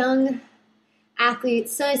with young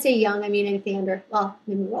athletes, so I say young, I mean anything under, well,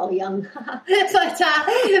 maybe we're all young, but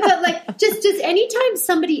like just anytime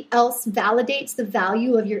somebody else validates the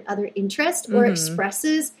value of your other interest or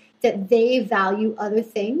expresses that they value other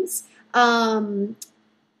things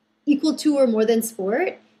equal to or more than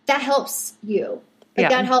sport, that helps you. Like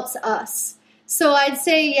that helps us. So I'd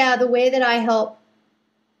say, the way that I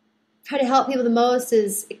try to help people the most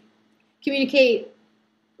is communicate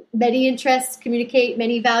many interests, communicate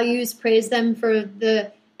many values, praise them,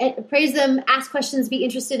 ask questions, be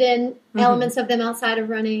interested in elements of them outside of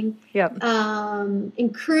running.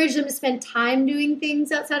 Encourage them to spend time doing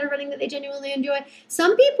things outside of running that they genuinely enjoy.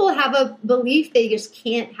 Some people have a belief they just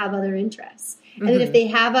can't have other interests. And that if they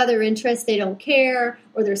have other interests, they don't care,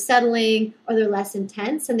 or they're settling, or they're less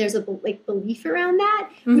intense. And there's a belief around that,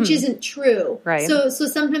 which isn't true. Right. So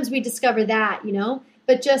sometimes we discover that,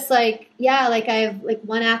 But just like I have like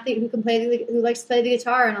one athlete who likes to play the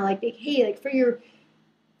guitar, and I'm like, hey, like for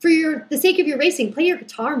the sake of your racing, play your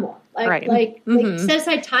guitar more. Like set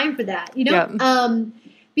aside time for that,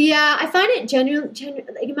 I find it genuine.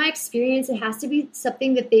 Like in my experience, it has to be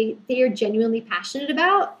something that they are genuinely passionate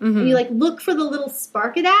about, and you like look for the little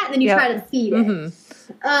spark of that, and then you try to feed it.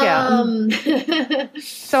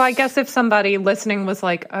 So I guess if somebody listening was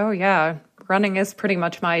like, oh yeah, running is pretty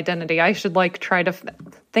much my identity, I should like try to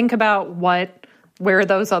think about where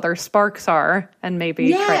those other sparks are and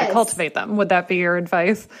maybe try to cultivate them. Would that be your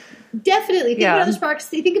advice? Definitely. Think about other sparks.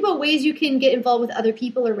 Think about ways you can get involved with other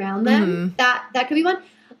people around them. That could be one.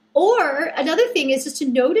 Or another thing is just to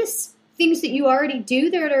notice things that you already do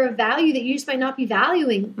that are of value that you just might not be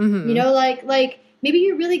valuing. Like maybe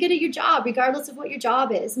you're really good at your job, regardless of what your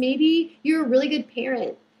job is. Maybe you're a really good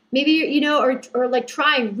parent. Maybe you're, or like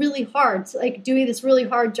trying really hard, so like doing this really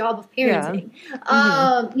hard job of parenting.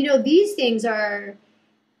 These things are,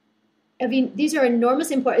 these are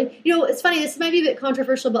enormously important. It's funny, this might be a bit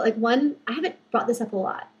controversial, but like I haven't brought this up a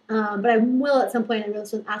lot, but I will at some point. I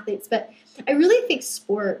realize with athletes, but I really think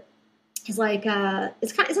sport is like,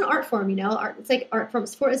 it's an art form, it's like art form.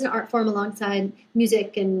 Sport is an art form alongside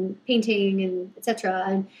music and painting and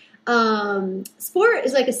etc. And sport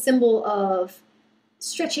is like a symbol of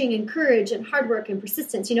stretching and courage and hard work and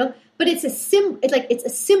persistence, but it's a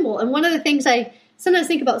symbol. And one of the things I sometimes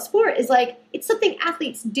think about sport is like, it's something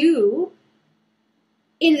athletes do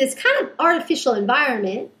in this kind of artificial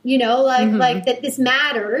environment, like that this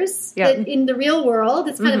matters, that in the real world,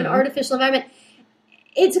 it's kind of an artificial environment.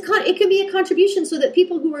 It can be a contribution so that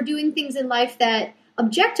people who are doing things in life that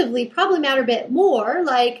objectively probably matter a bit more,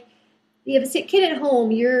 like, you have a sick kid at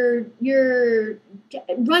home, you're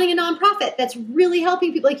running a nonprofit that's really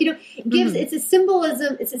helping people. Like, it gives, it's a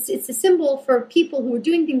symbolism. It's a symbol for people who are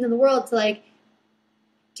doing things in the world to like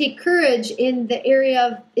take courage in the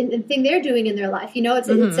area in the thing they're doing in their life.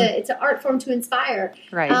 It's an art form to inspire.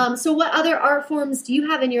 Right. So what other art forms do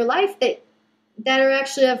you have in your life that are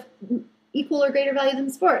actually of equal or greater value than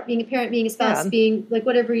sport? Being a parent, being a spouse, being like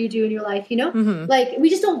whatever you do in your life, like we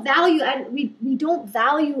just don't value, we don't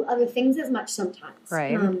value other things as much sometimes.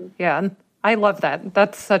 Right. I love that.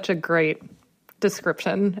 That's such a great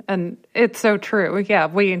description. And it's so true. Yeah.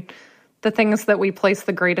 The things that we place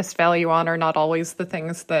the greatest value on are not always the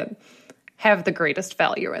things that have the greatest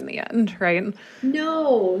value in the end. Right.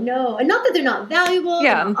 No. And not that they're not valuable,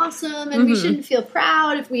 they're not awesome. And we shouldn't feel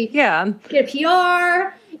proud if we get a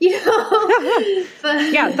PR.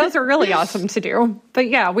 But those are really awesome to do.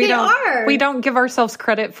 But we don't give ourselves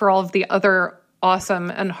credit for all of the other awesome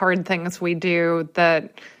and hard things we do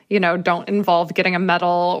that, don't involve getting a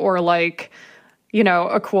medal or like,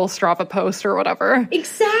 a cool Strava post or whatever.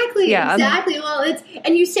 Exactly. Well,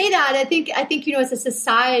 and you say that, I think, as a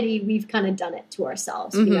society, we've kind of done it to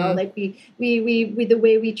ourselves, like we the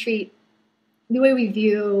way we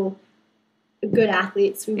view good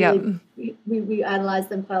athletes, we really, we idolize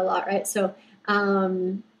them quite a lot, right? So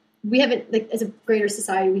we haven't, like, as a greater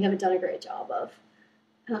society, we haven't done a great job of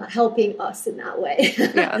helping us in that way.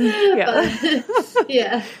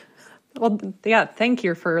 Well, thank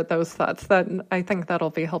you for those thoughts. I think that'll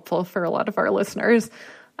be helpful for a lot of our listeners.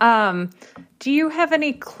 Do you have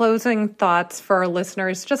any closing thoughts for our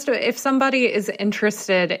listeners? Just if somebody is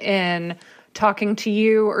interested in talking to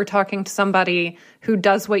you or talking to somebody who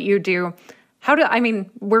does what you do,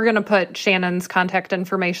 we're going to put Shannon's contact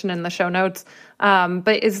information in the show notes,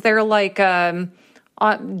 but is there like a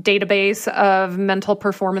database of mental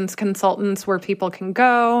performance consultants where people can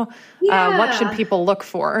go? Yeah. What should people look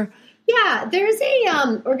for? Yeah, there's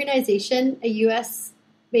a organization, a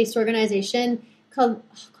U.S.-based organization called,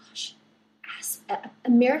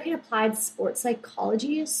 American Applied Sports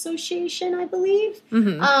Psychology Association, I believe.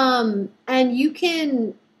 Mm-hmm. And you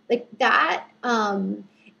can, that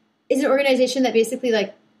is an organization that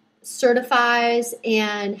basically certifies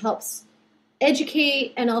and helps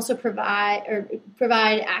educate and also provide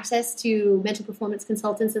access to mental performance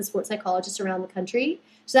consultants and sports psychologists around the country.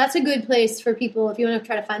 So that's a good place for people if you want to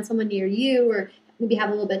try to find someone near you, or maybe have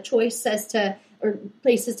a little bit of choice or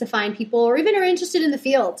places to find people, or even are interested in the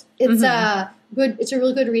field. It's it's a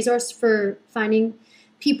really good resource for finding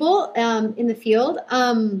people in the field.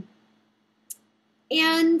 And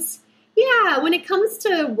yeah, when it comes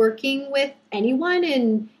to working with anyone,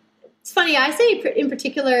 and it's funny, I say in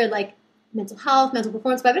particular, mental health, mental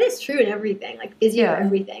performance, but it's true in everything, physio,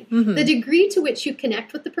 everything. Mm-hmm. The degree to which you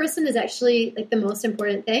connect with the person is actually the most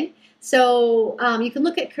important thing. So you can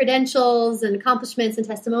look at credentials and accomplishments and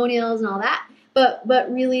testimonials and all that, but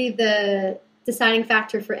really the deciding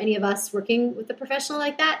factor for any of us working with a professional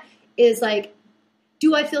like that is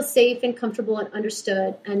do I feel safe and comfortable and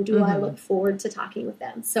understood, and do I look forward to talking with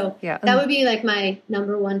them? So that would be my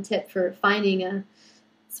number one tip for finding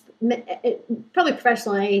probably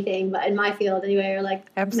professional in anything, but in my field anyway, or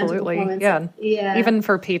absolutely, yeah. Even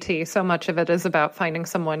for PT, so much of it is about finding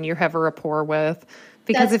someone you have a rapport with,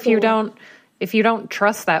 because if you don't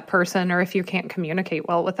trust that person, or if you can't communicate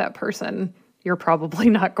well with that person, you're probably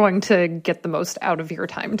not going to get the most out of your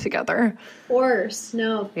time together. Of course.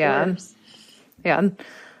 Yeah.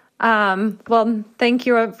 Well, thank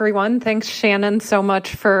you, everyone. Thanks, Shannon, so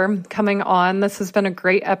much for coming on. This has been a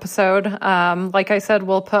great episode. Like I said,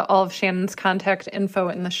 we'll put all of Shannon's contact info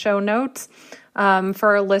in the show notes. For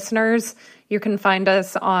our listeners, you can find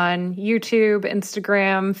us on YouTube,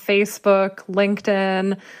 Instagram, Facebook,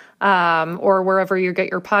 LinkedIn, or wherever you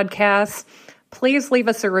get your podcasts. Please leave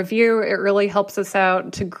us a review. It really helps us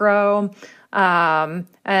out to grow.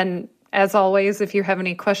 And as always, if you have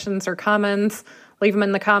any questions or comments, leave them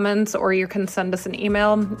in the comments, or you can send us an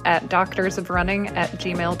email at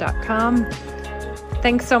doctorsofrunning@gmail.com.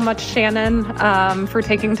 Thanks so much, Shannon, for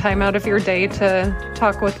taking time out of your day to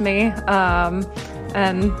talk with me. And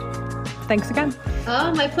thanks again.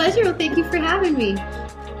 Oh, my pleasure. Well, thank you for having me.